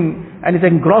him and is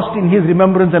engrossed in his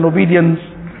remembrance and obedience,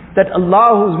 that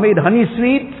Allah who's made honey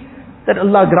sweet, that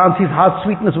Allah grants his heart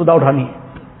sweetness without honey.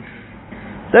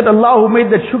 That Allah who made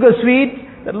that sugar sweet,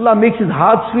 that Allah makes his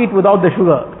heart sweet without the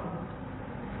sugar.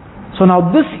 So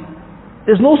now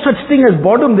there's no such thing as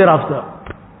boredom thereafter.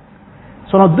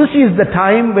 So now this is the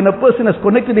time when a person has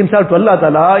connected himself to Allah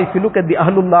Ta'ala. If you look at the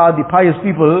Ahlullah, the pious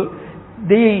people,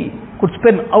 they could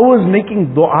spend hours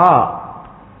making dua.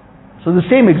 So the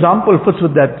same example fits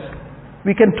with that.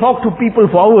 We can talk to people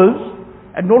for hours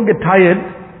and don't get tired.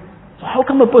 So how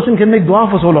come a person can make dua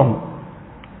for so long?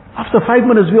 After 5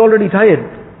 minutes we're already tired.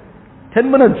 10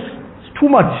 minutes, it's too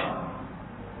much.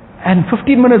 And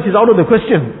 15 minutes is out of the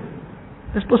question.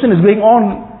 This person is going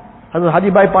on. Hazrat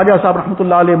Haji Bhai Paja Sahib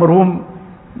Rahmatullah Alayhi Marhum,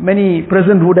 many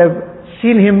present would have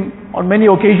seen him on many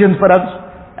occasions perhaps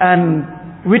and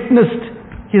witnessed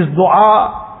his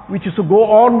dua, which used to go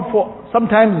on for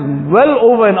sometimes well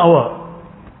over an hour.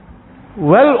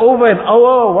 Well over an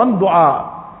hour, one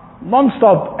dua,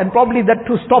 non-stop, and probably that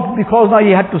to stop because now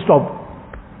he had to stop.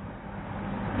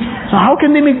 So how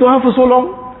can they make dua for so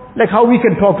long? Like how we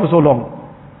can talk for so long?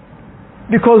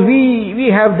 Because we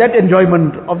have that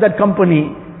enjoyment of that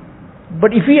company.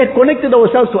 But if we had connected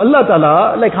ourselves to Allah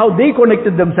Ta'ala, like how they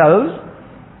connected themselves,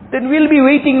 then we'll be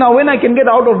waiting now when I can get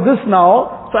out of this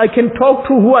now, so I can talk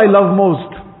to who I love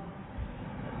most.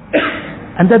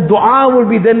 And that dua will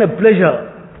be then a pleasure.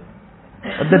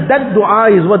 That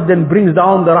dua is what then brings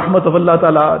down the rahmat of Allah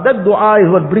Ta'ala. That dua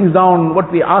is what brings down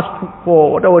what we ask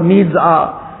for, what our needs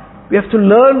are. We have to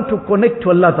learn to connect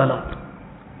to Allah Ta'ala.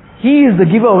 He is the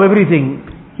giver of everything.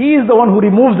 He is the one who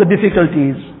removes the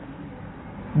difficulties.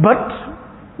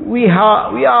 But we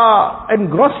are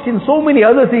engrossed in so many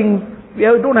other things. We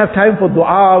don't have time for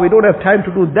dua. We don't have time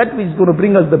to do that which is going to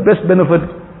bring us the best benefit.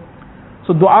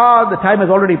 So dua, the time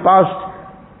has already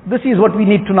passed. This is what we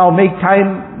need to now make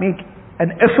time, make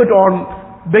an effort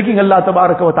on begging Allah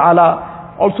Tabaraka wa Ta'ala.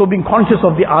 Also being conscious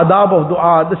of the adab of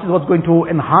dua. This is what's going to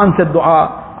enhance that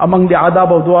dua. Among the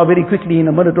adab of dua, very quickly in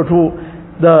a minute or two,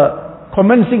 the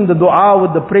commencing the dua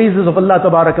with the praises of Allah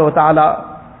Tabaraka wa Ta'ala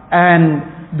and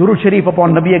Durud Sharif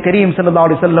upon Nabi Kareem Sallallahu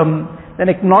Alaihi Wasallam, then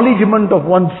acknowledgement of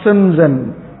one's sins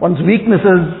and one's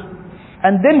weaknesses,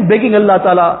 and then begging Allah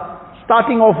Ta'ala,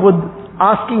 starting off with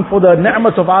asking for the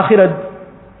ni'mats of akhirat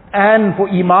and for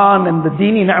iman and the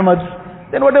dini ni'mats,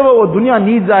 then whatever our dunya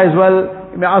needs are as well,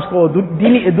 you may ask for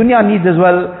dunya needs as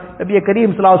well. Nabi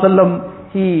Kareem Sallallahu Alaihi Wasallam,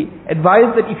 he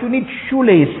advised that if you need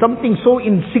shoelace, something so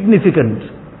insignificant,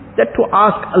 that to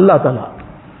ask Allah Ta'ala.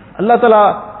 Allah Ta'ala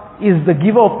is the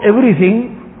giver of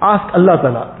everything. Ask Allah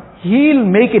Ta'ala. He'll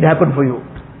make it happen for you.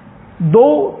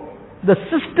 Though the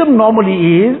system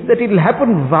normally is that it will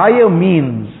happen via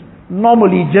means,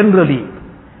 normally, generally.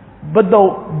 But the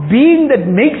being that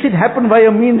makes it happen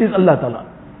via means is Allah Ta'ala.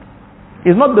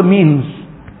 It's not the means.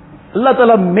 Allah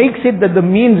Ta'ala makes it that the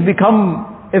means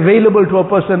become available to a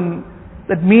person,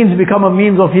 that means become a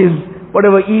means of his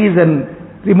whatever ease and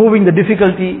removing the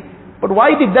difficulty. But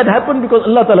why did that happen? Because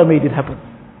Allah Ta'ala made it happen.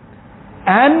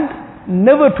 And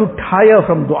never to tire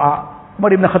from dua.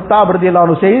 Umar ibn Khattab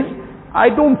radiallahu anhu says,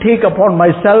 I don't take upon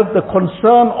myself the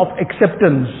concern of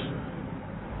acceptance.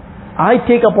 I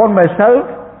take upon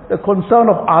myself the concern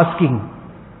of asking.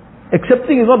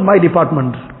 Accepting is not my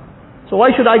department. So why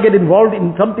should I get involved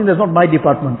in something that's not my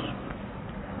department?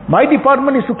 My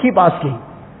department is to keep asking.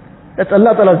 That's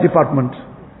Allah Ta'ala's department.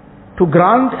 To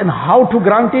grant and how to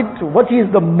grant it, what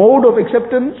is the mode of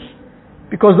acceptance?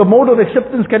 Because the mode of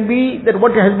acceptance can be that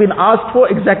what has been asked for,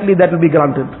 exactly that will be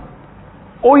granted.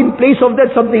 Or in place of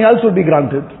that, something else will be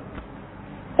granted.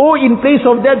 Or in place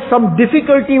of that, some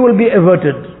difficulty will be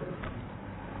averted.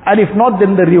 And if not,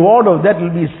 then the reward of that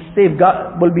will be saved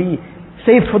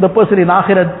for the person in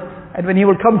akhirat. And when he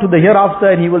will come to the hereafter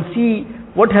and he will see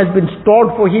what has been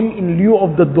stored for him in lieu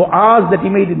of the du'as that he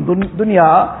made in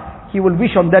dunya, he will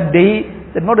wish on that day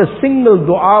that not a single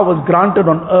du'a was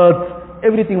granted on earth.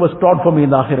 Everything was stored for me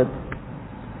in the akhirat.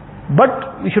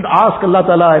 But we should ask Allah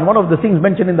Ta'ala, and one of the things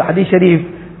mentioned in the Hadith Sharif,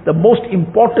 the most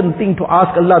important thing to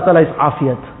ask Allah Ta'ala is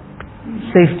afiyat.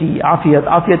 Safety,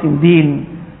 afiyat in deen,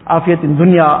 afiyat in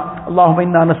dunya. Allahumma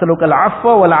inna nasaluka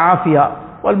al-afwa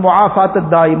wal-afiya wal-mu'afat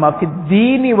ad-daima fi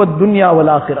ad-deen wad-dunya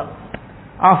wal-akhirah.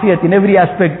 Afiyat in every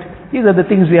aspect. These are the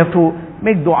things we have to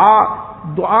make dua.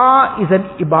 Dua is an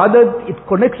ibadat, it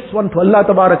connects one to Allah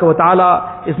Tabaraka wa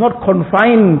Ta'ala. It's not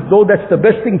confined, though that's the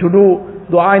best thing to do,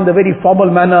 dua in the very formal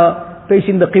manner,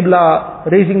 facing the qibla,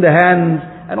 raising the hands,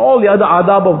 and all the other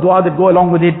adab of dua that go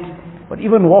along with it. But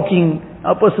even walking,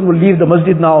 a person will leave the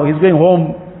masjid now, he's going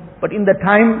home. But in that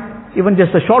time, even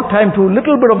just a short time to a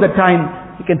little bit of that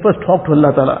time, he can first talk to Allah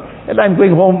Ta'ala. Allah, I'm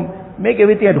going home, make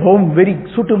everything at home very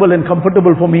suitable and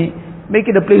comfortable for me. Make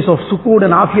it a place of sukoon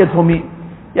and afiyat for me.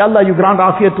 Ya Allah, you grant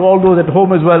afiyat to all those at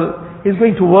home as well. He's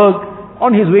going to work.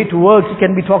 On his way to work, he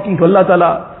can be talking to Allah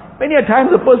Ta'ala. Many a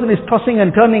times a person is tossing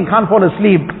and turning, can't fall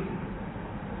asleep.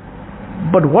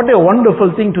 But what a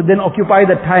wonderful thing to then occupy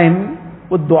that time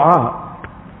with dua.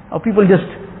 Now people just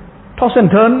toss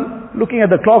and turn, looking at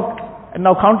the clock, and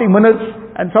now counting minutes,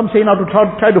 and some say now to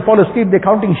try to fall asleep, they're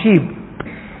counting sheep.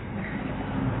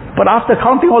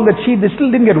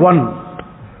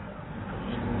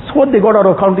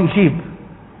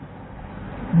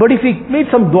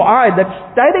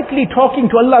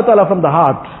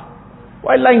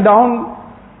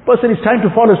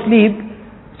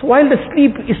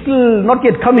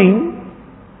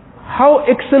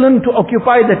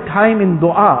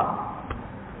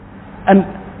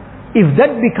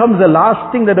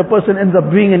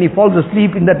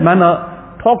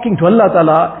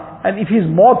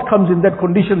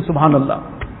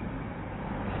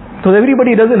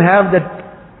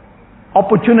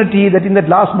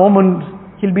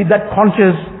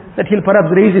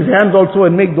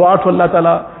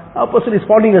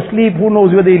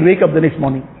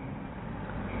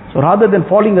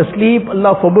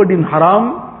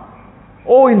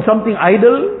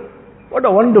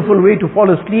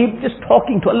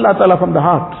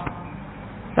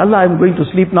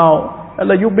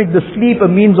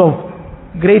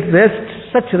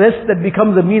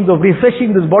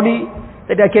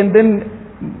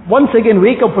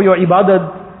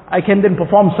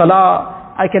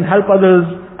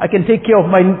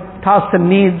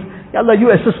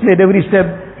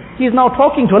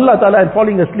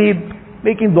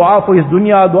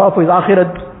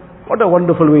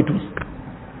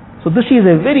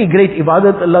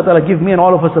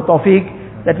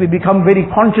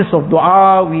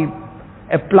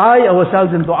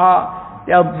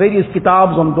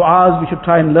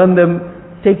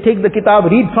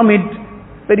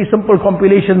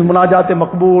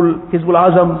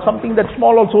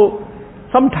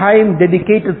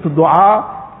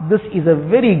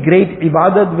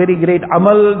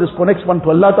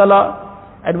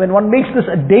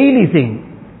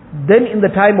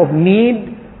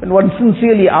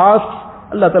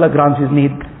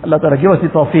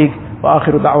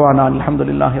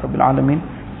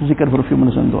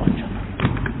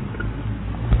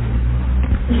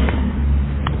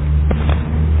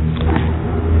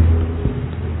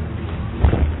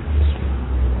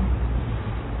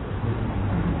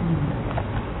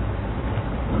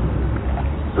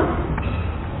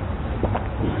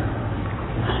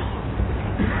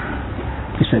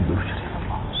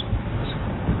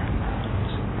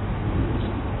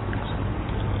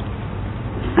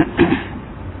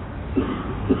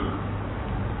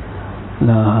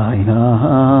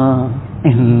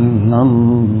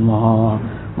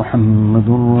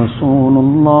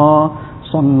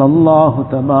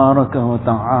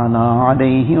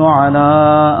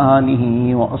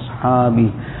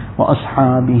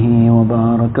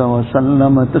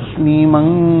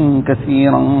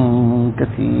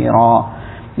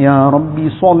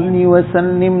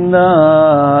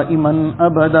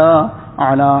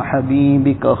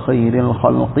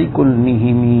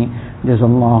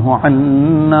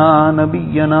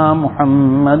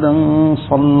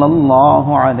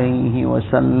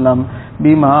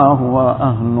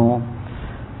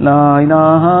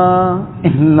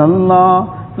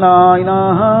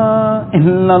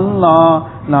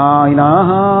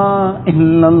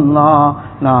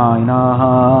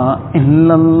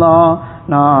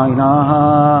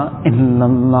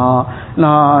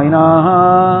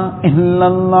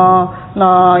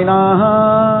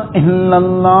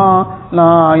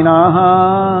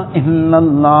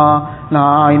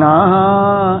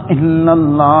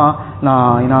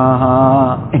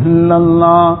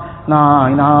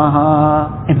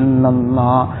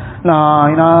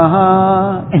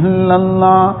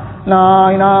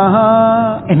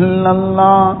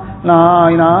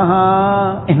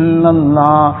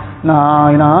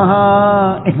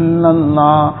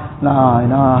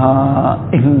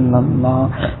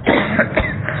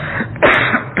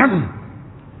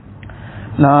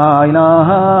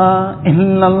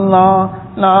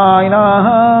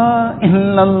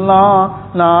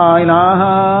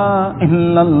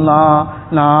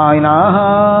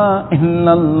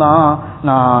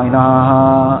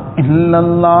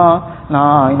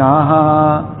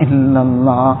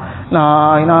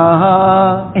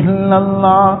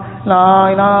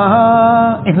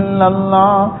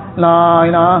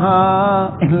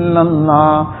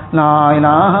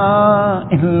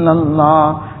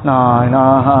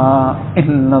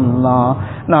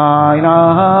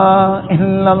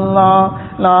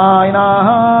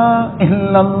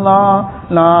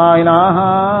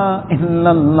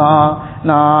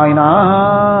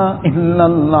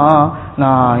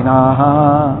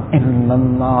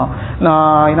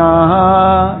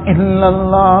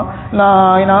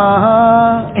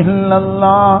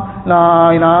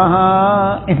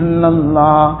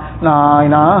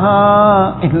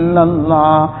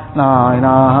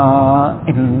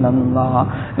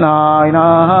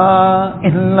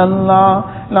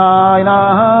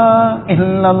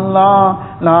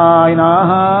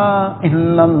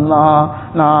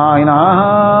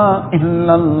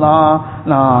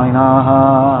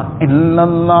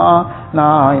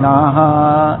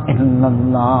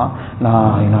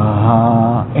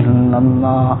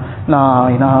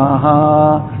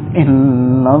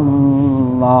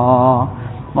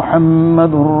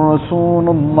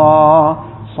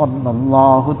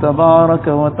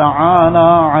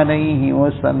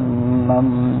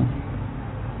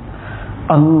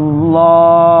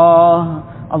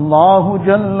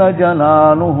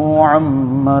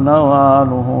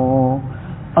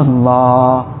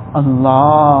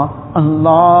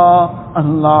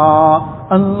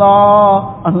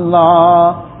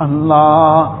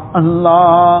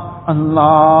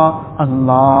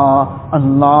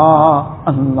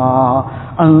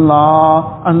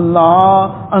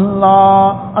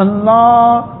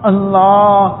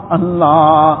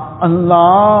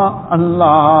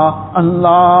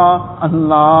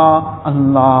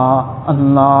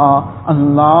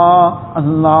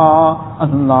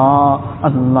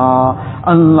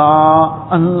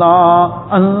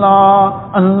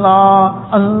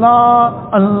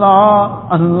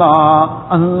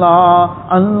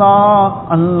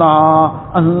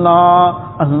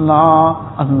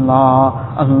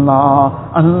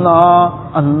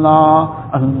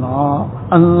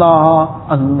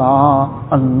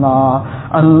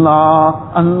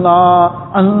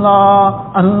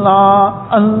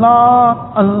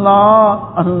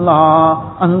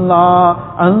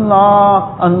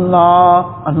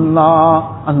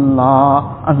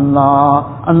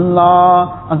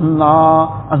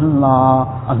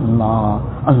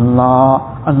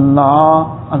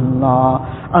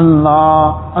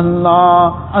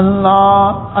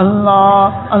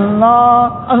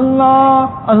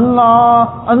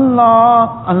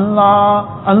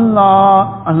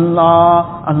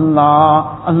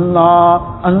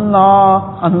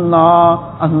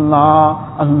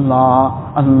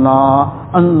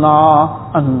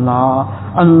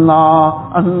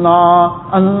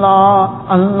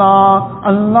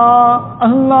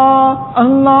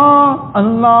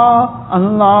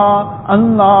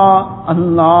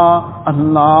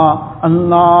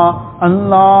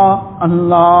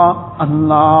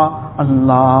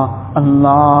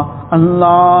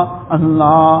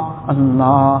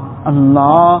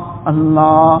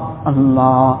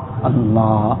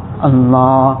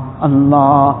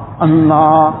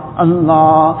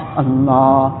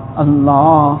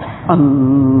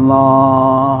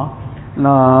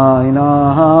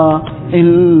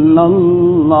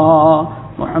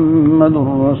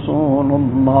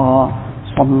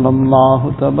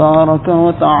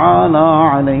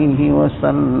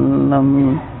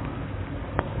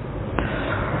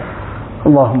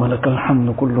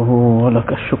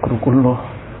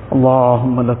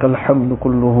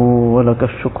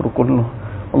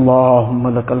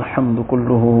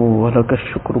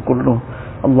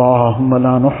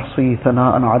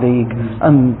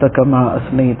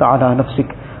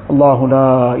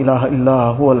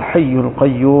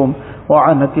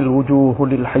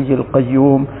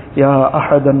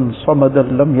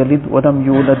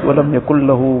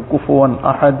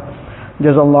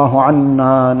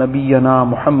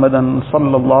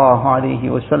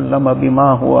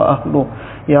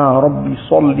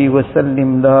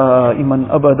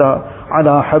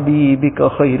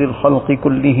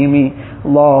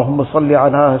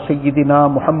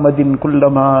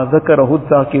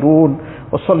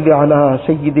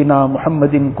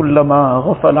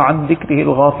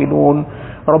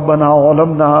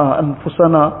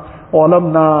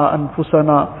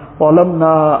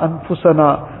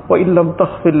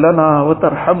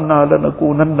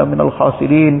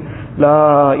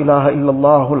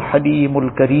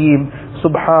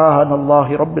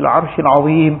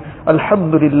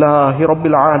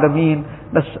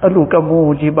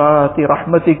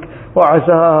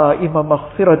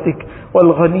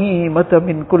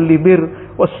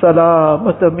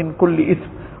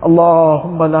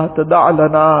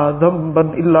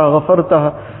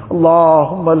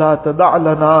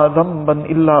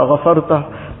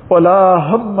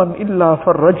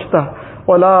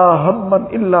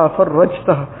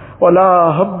 ولا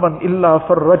هما إلا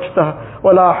فرجته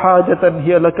ولا حاجة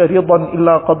هي لك رضا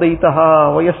إلا قضيتها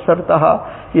ويسرتها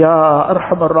يا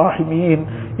أرحم الراحمين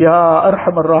يا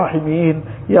أرحم الراحمين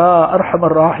يا أرحم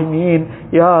الراحمين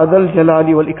يا ذا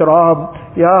الجلال والإكرام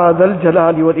يا ذا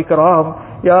الجلال والإكرام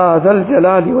يا ذا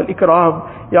الجلال والإكرام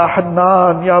يا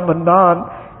حنان يا منان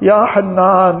يا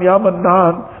حنان يا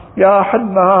منان يا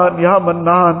حنان يا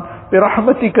منان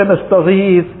برحمتك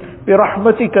نستغيث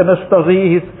برحمتك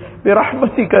نستغيث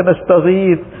برحمتك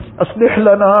نستغيث أصلح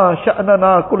لنا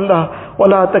شأننا كله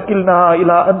ولا تكلنا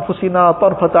إلى أنفسنا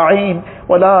طرفة عين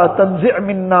ولا تنزع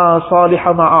منا صالح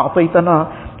ما أعطيتنا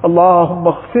اللهم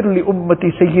اغفر لأمة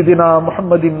سيدنا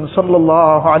محمد صلى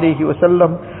الله عليه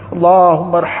وسلم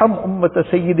اللهم ارحم أمة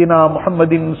سيدنا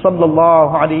محمد صلى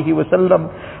الله عليه وسلم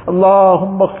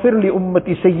اللهم اغفر لأمة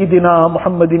سيدنا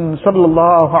محمد صلى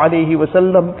الله عليه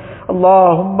وسلم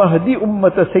اللهم اهد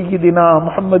أمة سيدنا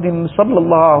محمد صلى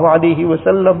الله عليه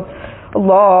وسلم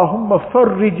اللهم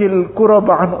فرج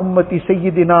الكرب عن أمة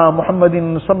سيدنا محمد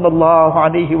صلى الله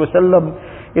عليه وسلم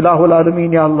Ilahul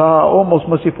Alameen, Ya Allah, oh most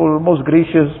merciful, most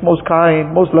gracious, most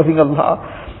kind, most loving Allah.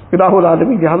 Ilahul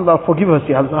Alameen, Ya Allah, forgive us,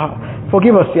 Ya Allah.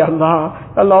 Forgive us, Ya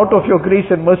Allah. Allah, out of your grace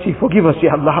and mercy, forgive us,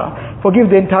 Ya Allah. Forgive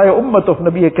the entire ummah of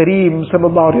Nabi Kareem,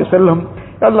 sallallahu alayhi wa sallam.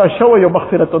 Allah, shower your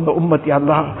maghfirat on the ummah, Ya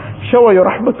Allah. Shower your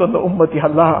rahmat on the ummah, Ya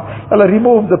Allah. Allah,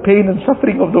 remove the pain and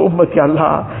suffering of the ummah, Ya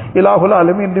Allah. Ilahul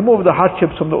Alameen, remove the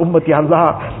hardships from the ummah, Ya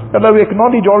Allah. Allah, we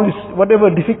acknowledge all this,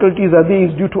 whatever difficulties are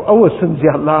these due to our sins,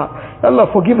 Ya Allah. Allah,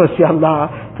 forgive us, Ya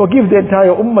Allah. Forgive the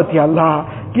entire ummah, Ya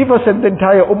Allah. Give us and the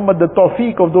entire ummah the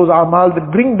tawfiq of those amal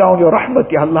that bring down your rahmat,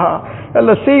 Ya Allah.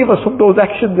 Allah, save us from those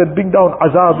actions that bring down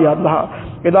azab, Ya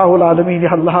Allah. Ilahul Alameen,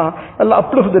 Ya Allah. Allah,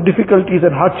 uplift the difficulties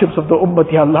and hardships of the ummah,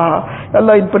 Ya Allah.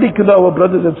 Allah, in particular our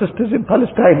brothers and sisters in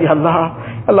Palestine, Ya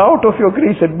Allah. Allah, out of your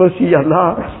grace and mercy, Ya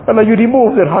Allah. Allah, you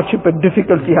remove their hardship and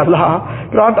difficulty, Ya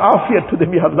Allah. Grant afiyat to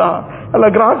them, Ya Allah. Allah,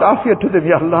 grant afiyat to them,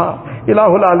 Ya Allah.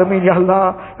 Ilahul Alameen, Ya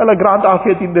Allah. Allah, grant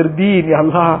afiyat in their deen, Ya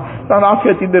Allah. Grant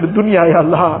afiyat in their dunya, Ya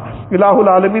Allah. Ilahul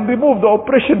Alameen, remove the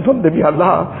oppression from them, Ya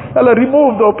Allah. Allah,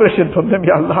 remove the oppression from them,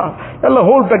 Ya Allah. Allah,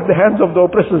 hold back the hands of the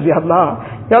oppressors, Ya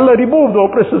Allah. Ya Allah, remove the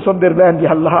oppressors from their land,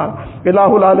 Ya Allah.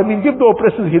 Ilahul Alameen, give the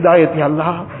oppressors hidayat, Ya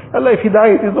Allah. Allah, if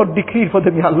hidayat is not decreed for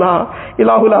them, Ya Allah.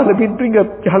 Ilahul Alameen, bring up,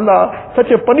 Ya Allah, such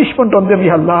a punishment on them,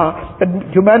 Ya Allah, that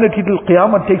humanity till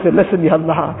Qiyamah takes a lesson, Ya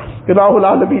Allah. Ilahul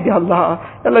Alameen, Ya Allah.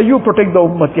 Allah, you protect the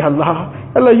ummah, Ya Allah.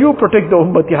 Allah, you protect the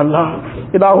ummah, Ya Allah.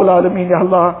 Ilahul Alameen, Ya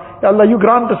Allah. Ya Allah, you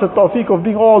grant us a tawfiq of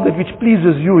doing all that which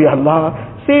pleases you, Ya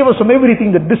Allah. Save us from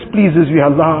everything that displeases you,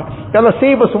 Ya Allah. Ya Allah,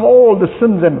 save us from all the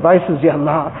sins and vices, Ya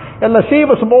Allah. Ya Allah,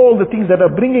 save us from all the things that are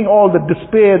bringing all the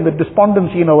despair and the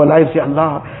despondency in our lives, Ya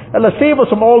Allah. Ya Allah, save us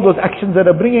from all those actions that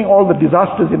are bringing all the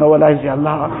disasters in our lives, Ya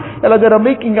Allah. Ya Allah, that are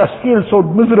making us feel so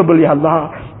miserable, Ya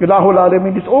Allah. Ilahul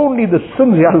Alameen, it's only the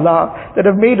sins, Ya Allah, that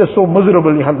have made us so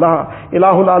miserable, Ya Allah.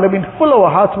 Ilahul Alameen, fill our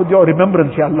hearts with your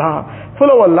remembrance, Ya Allah. Fill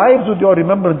our lives with your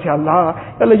remembrance, Ya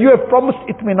Allah. Allah, you have promised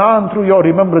itminan through your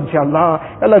remembrance, Ya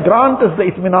Allah. Allah, grant us the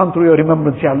itminan through your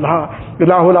remembrance, Ya Allah.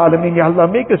 Ilahul Alameen, Ya Allah,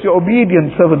 make us your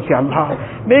obedient servants, Ya Allah.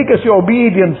 Make us your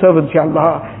obedient servants, Ya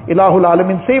Allah. Ilahul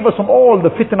Alameen, save us from all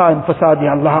the fitna and fasad,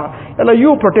 Ya Allah. Allah,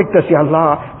 you protect us, Ya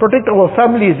Allah. Protect our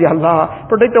families, Ya Allah.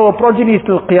 Protect our progenies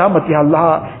till Qiyamah, Ya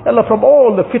Allah. Allah, from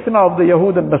all the fitna of the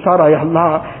Yahud and Nasara, Ya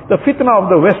Allah. The fitna of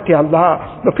the West, Ya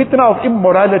Allah. The fitna of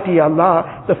immorality, Ya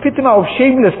Allah. The fitna of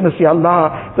shamelessness, Ya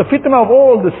Allah. The fitna of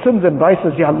all the sins and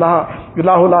vices, Ya Allah.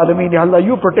 Ilahul Alameen, Ya Allah,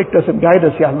 you protect us and guide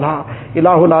us, Ya Allah.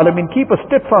 Ilahul Alameen, keep us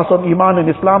steadfast on Iman and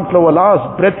Islam till our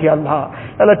last breath, Ya Allah.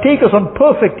 Allah, take us on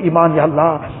perfect Iman, Ya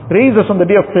Allah. Raise us on the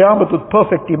day of Qiyamah with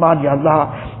perfect Iman, Ya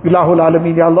Allah. Ilahul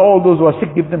Alameen, Ya Allah, all those who are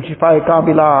sick, give them shifa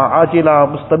kamila, ajila,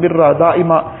 mustamirra,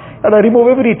 daima. Allah,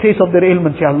 remove every trace of their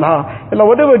ailments, Ya Allah. Allah,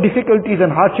 whatever difficulties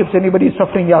and hardships anybody is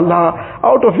suffering, Ya Allah,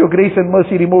 out of your grace and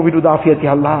mercy, remove it with afiyat,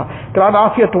 Ya Allah. Grant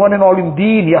afiyat to one and all in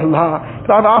deen, Ya Allah.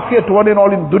 Grant afiyat to one and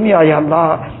all in dunya, Ya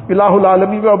Allah. Ilahul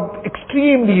Alameen, we are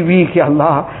extremely weak, Ya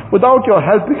Allah. Without your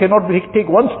help, we cannot take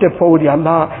one step forward, Ya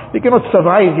Allah. We cannot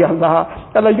survive, Ya Allah.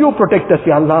 Allah, you protect us,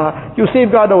 Ya Allah. You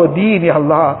safeguard our deen, Ya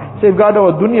Allah. Safeguard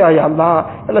our dunya, Ya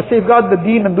Allah. Allah, safeguard the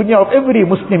deen and dunya of every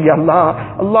Muslim, Ya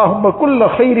Allah. Allahumma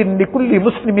kulla khairin لكل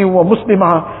مسلم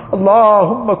ومسلمة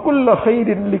اللهم كل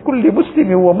خير لكل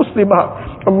مسلم ومسلمة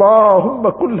اللهم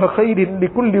كل خير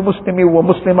لكل مسلم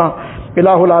ومسلمة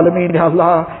Ilahul Alameen, Ya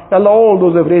Allah. Ya Allah, all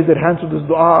those who have raised their hands to this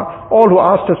dua, all who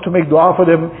asked us to make dua for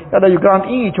them, Ya Allah, you grant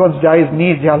each one's jaiz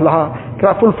needs, Ya Allah.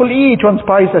 Fulfill each one's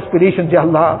pious aspirations, Ya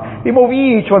Allah. Remove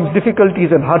each one's difficulties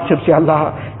and hardships, Ya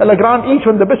Allah. Allah, grant each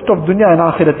one the best of dunya and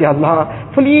akhirat, Ya Allah.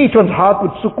 Fill each one's heart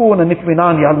with sukoon and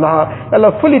itminan, Ya Allah.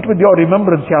 Allah, fill it with your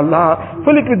remembrance, Ya Allah.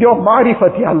 Fill it with your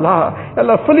ma'rifat, Ya Allah.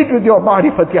 Allah, fill it with your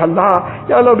ma'rifat, Ya Allah.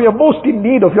 Ya Allah, we are most in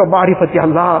need of your ma'rifat, Ya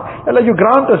Allah. Allah, you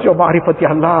grant us your ma'rifat,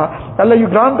 Ya Allah. Allah, you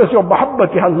grant us your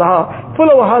mahabbat, Ya Allah. Fill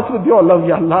our hearts with your love,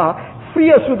 Ya Allah. Free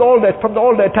us with all that, from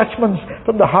all the attachments,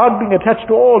 from the heart being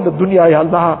attached to all the dunya, Ya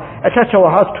Allah. Attach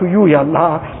our hearts to you, Ya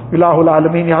Allah. Ilahul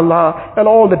Alameen, Ya Allah. And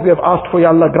all that we have asked for,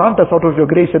 Ya Allah, grant us out of your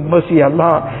grace and mercy, Ya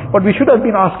Allah. What we should have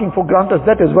been asking for, grant us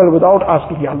that as well without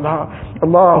asking, Ya Allah.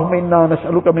 Allahumma inna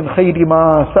nas'aluka min khayri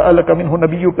ma sa'alaka minhu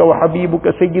nabiyyuka wa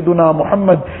habibuka sayyiduna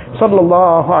Muhammad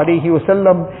sallallahu alayhi wa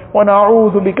sallam. Wa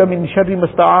na'udhu bika min sharri ma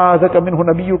sta'azaka minhu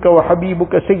nabiyyuka wa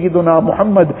habibuka sayyiduna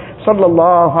Muhammad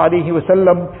sallallahu alayhi wa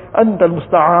sallam. أنت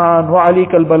المستعان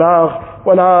وعليك البلاغ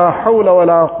ولا حول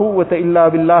ولا قوة إلا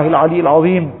بالله العلي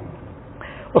العظيم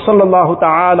وصلى الله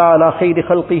تعالى على خير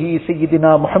خلقه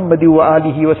سيدنا محمد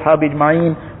وآله وأصحابه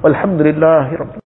أجمعين والحمد لله رب